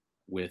line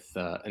with,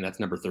 and that's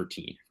number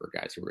 13 for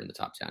guys who were in the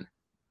top 10.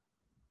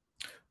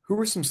 Who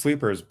were some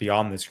sleepers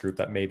beyond this group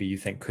that maybe you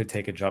think could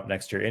take a jump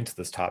next year into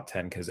this top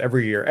 10? Because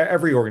every year,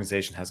 every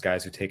organization has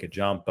guys who take a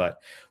jump, but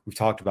we've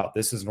talked about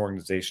this as an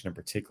organization in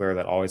particular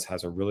that always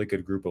has a really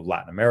good group of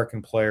Latin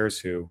American players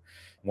who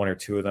one or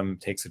two of them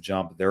takes a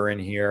jump, they're in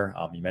here.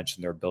 You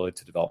mentioned their ability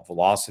to develop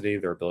velocity,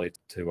 their ability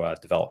to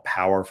develop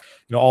power,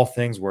 all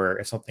things where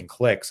if something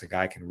clicks, a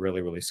guy can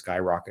really, really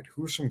skyrocket.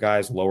 Who are some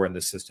guys lower in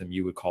the system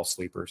you would call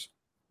sleepers?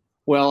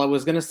 Well, I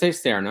was going to say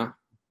Serna,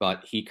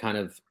 but he kind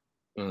of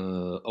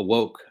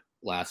awoke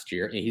last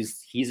year.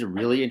 He's a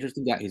really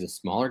interesting guy. He's a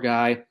smaller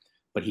guy,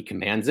 but he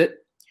commands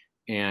it,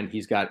 and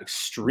he's got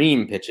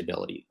extreme pitch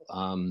ability.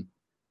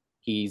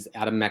 He's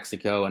out of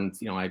Mexico, and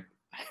I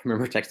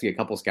remember texting a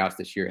couple scouts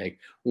this year, like,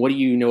 what do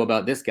you know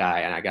about this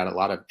guy? And I got a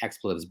lot of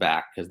expletives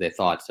back because they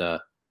thought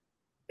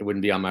it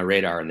wouldn't be on my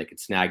radar and they could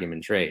snag him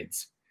in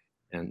trades.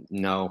 And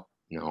no,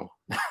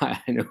 I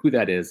know who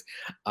that is.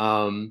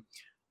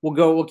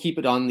 We'll keep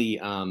it on the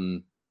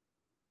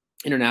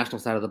international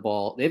side of the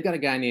ball. They've got a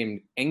guy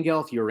named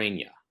Engel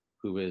Urania,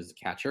 who is a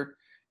catcher,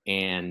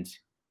 and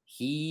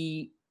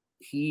he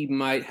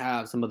might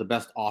have some of the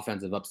best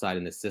offensive upside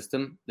in this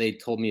system. They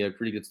told me a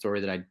pretty good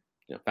story that I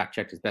fact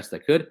checked as best I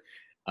could.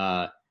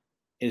 In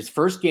his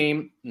first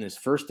game, in his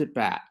first at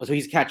bat, so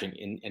he's catching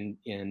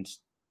in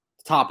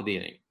top of the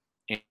inning,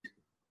 and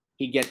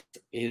he gets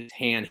his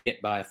hand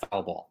hit by a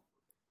foul ball,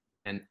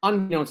 and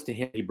unbeknownst to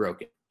him, he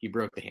broke it. He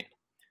broke the hand.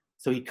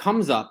 So he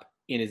comes up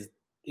in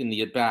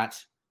the at bat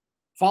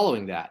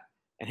following that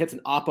and hits an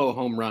oppo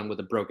home run with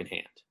a broken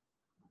hand,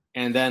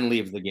 and then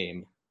leaves the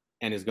game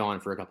and is gone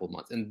for a couple of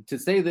months. And to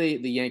say the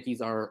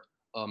Yankees are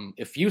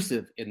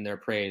effusive in their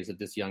praise of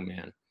this young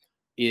man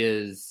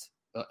is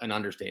an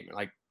understatement.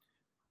 Like,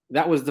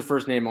 that was the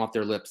first name off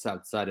their lips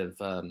outside of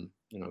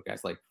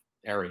guys like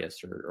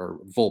Arias or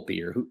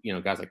Volpe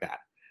or guys like that.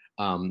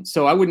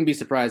 So I wouldn't be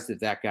surprised if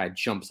that guy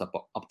jumps up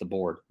the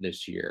board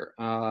this year.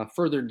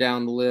 Further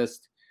down the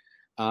list,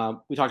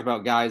 we talked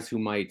about guys who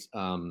might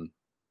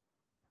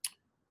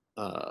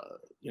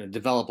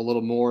develop a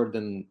little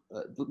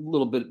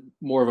bit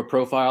more of a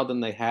profile than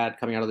they had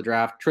coming out of the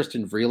draft.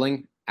 Tristan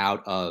Vreeling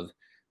out of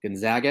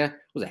Gonzaga.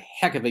 It was a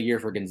heck of a year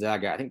for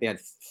Gonzaga. I think they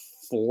had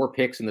 4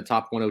 picks in the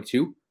top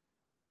 102.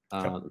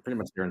 Pretty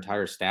much their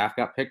entire staff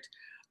got picked.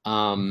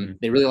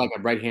 They really like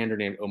a right-hander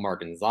named Omar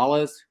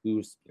Gonzalez,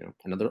 who's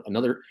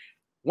another.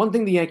 One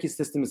thing the Yankees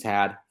system has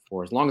had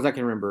for as long as I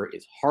can remember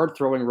is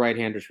hard-throwing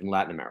right-handers from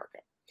Latin America.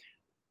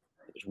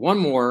 There's one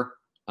more,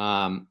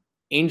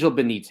 Angel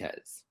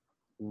Benitez.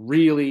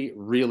 Really,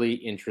 really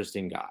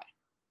interesting guy.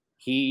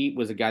 He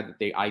was a guy that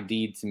they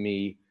ID'd to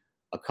me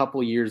a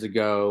couple years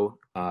ago,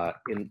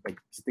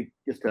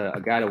 just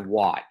a guy to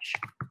watch.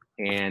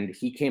 And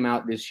he came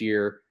out this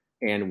year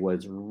and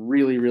was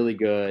really, really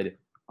good.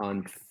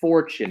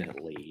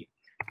 Unfortunately,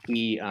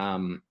 he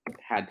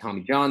had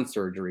Tommy John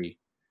surgery,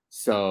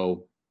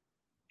 so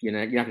you're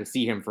not going to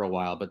see him for a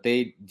while. But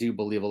they do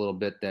believe a little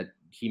bit that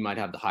he might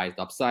have the highest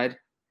upside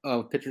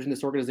of pitchers in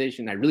this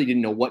organization. I really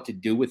didn't know what to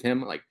do with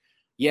him. Like,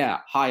 yeah,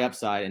 high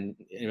upside, and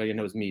anybody who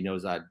knows me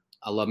knows I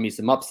love me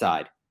some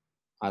upside.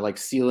 I like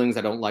ceilings.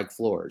 I don't like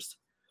floors.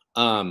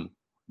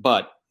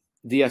 But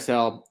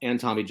DSL and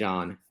Tommy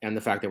John, and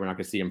the fact that we're not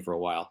going to see him for a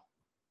while.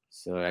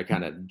 So I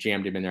kind of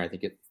jammed him in there. I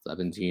think it's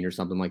 17 or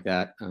something like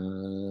that.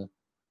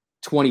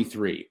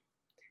 23.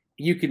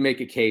 You could make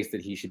a case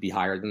that he should be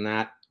higher than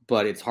that,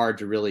 but it's hard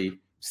to really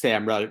say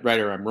I'm right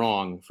or I'm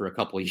wrong for a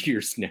couple of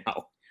years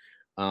now.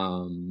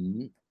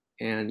 And,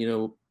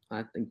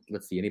 I think,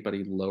 let's see,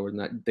 anybody lower than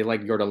that. They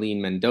like Yordaline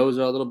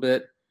Mendoza a little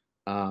bit,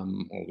 or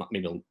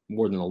maybe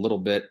more than a little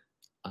bit.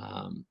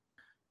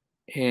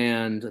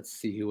 And let's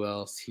see who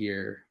else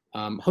here.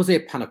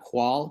 Jose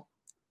Panacual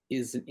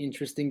is an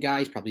interesting guy.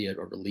 He's probably a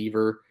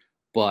reliever,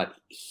 but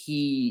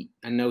I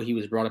know he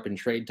was brought up in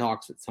trade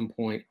talks at some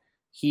point.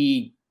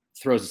 He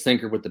throws a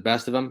sinker with the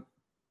best of them.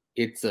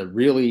 It's a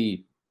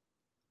really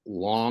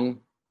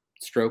long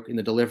stroke in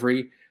the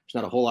delivery.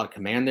 There's not a whole lot of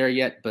command there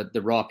yet, but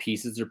the raw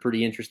pieces are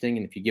pretty interesting.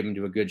 And if you give him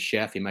to a good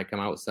chef, he might come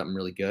out with something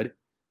really good.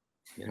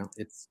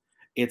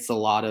 It's a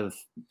lot of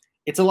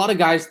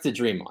guys to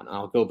dream on.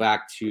 I'll go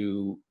back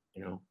to,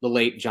 the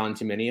late John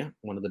Tumminia,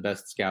 one of the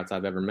best scouts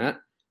I've ever met.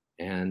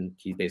 And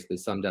he basically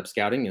summed up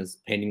scouting as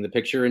painting the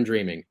picture and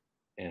dreaming.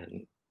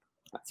 And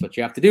that's what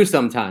you have to do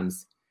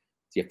sometimes.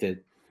 You have to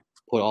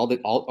put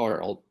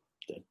I'll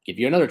give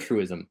you another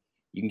truism.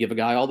 You can give a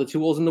guy all the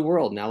tools in the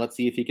world. Now let's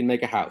see if he can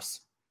make a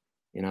house.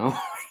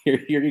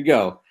 Here you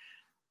go.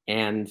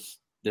 And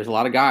there's a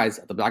lot of guys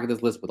at the back of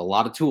this list with a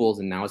lot of tools.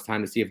 And now it's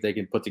time to see if they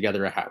can put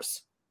together a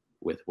house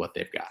with what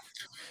they've got.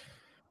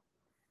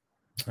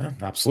 Yeah,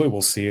 absolutely.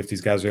 We'll see if these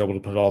guys are able to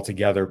put it all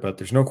together, but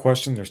there's no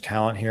question there's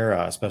talent here,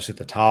 especially at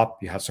the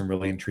top. You have some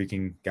really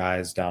intriguing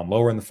guys down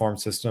lower in the farm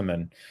system.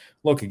 And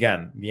look,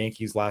 again, the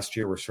Yankees last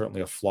year were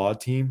certainly a flawed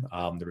team.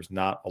 There was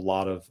not a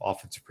lot of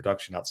offensive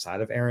production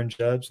outside of Aaron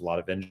Judge, a lot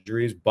of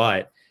injuries,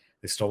 but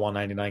they still won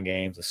 99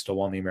 games. They still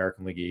won the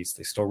American League East.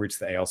 They still reached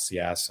the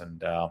ALCS.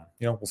 And,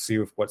 we'll see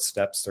what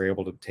steps they're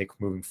able to take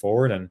moving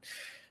forward and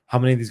how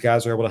many of these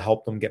guys are able to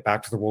help them get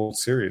back to the World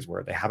Series,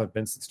 where they haven't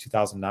been since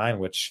 2009,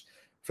 which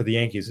for the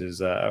Yankees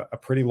is a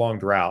pretty long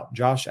drought.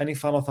 Josh, any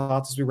final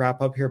thoughts as we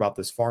wrap up here about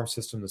this farm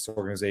system, this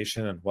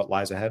organization, and what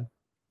lies ahead?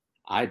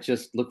 I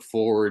just look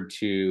forward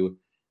to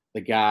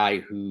the guy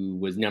who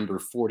was number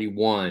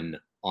 41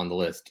 on the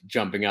list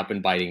jumping up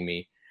and biting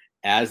me,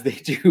 as they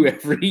do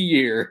every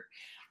year.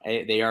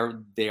 They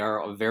are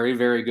a very,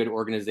 very good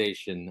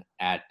organization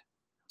at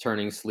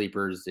turning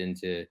sleepers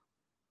into,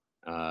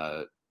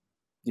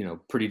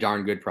 pretty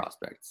darn good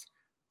prospects.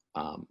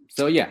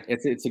 So yeah,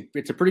 it's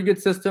a pretty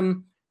good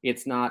system.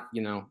 It's not,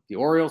 the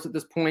Orioles at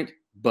this point,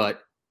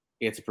 but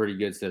it's a pretty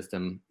good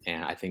system.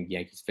 And I think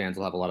Yankees fans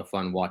will have a lot of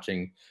fun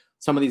watching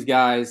some of these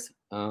guys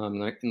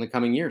in the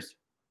coming years.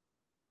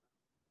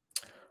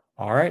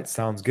 All right.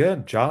 Sounds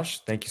good.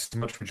 Josh, thank you so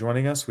much for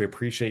joining us. We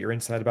appreciate your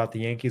insight about the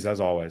Yankees as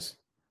always.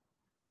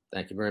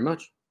 Thank you very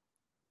much.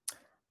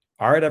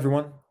 All right,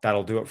 everyone.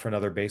 That'll do it for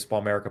another Baseball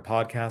America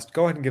podcast.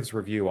 Go ahead and give us a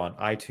review on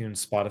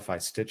iTunes, Spotify,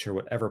 Stitcher,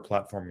 whatever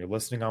platform you're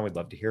listening on. We'd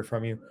love to hear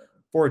from you.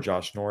 For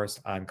Josh Norris,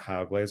 I'm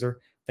Kyle Glazer.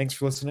 Thanks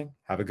for listening.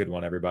 Have a good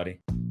one, everybody.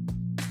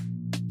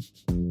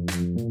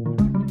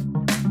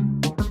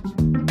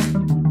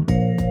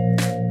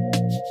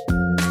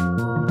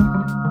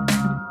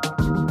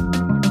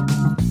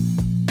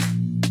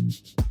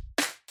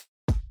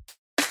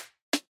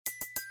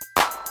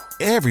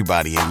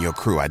 Everybody in your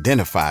crew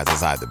identifies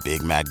as either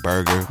Big Mac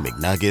Burger,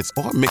 McNuggets,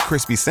 or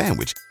McCrispy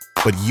Sandwich.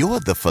 But you're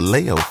the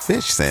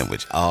Filet-O-Fish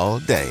Sandwich all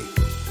day.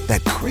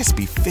 That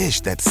crispy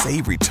fish, that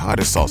savory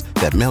tartar sauce,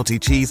 that melty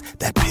cheese,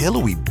 that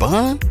pillowy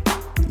bun.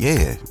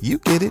 Yeah, you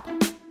get it.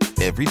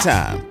 Every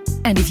time.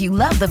 And if you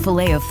love the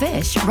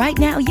Filet-O-Fish, right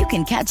now you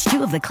can catch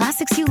two of the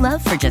classics you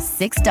love for just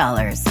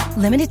 $6.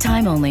 Limited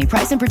time only.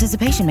 Price and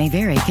participation may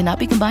vary. Cannot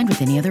be combined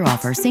with any other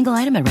offer. Single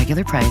item at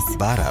regular price.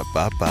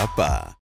 Ba-da-ba-ba-ba.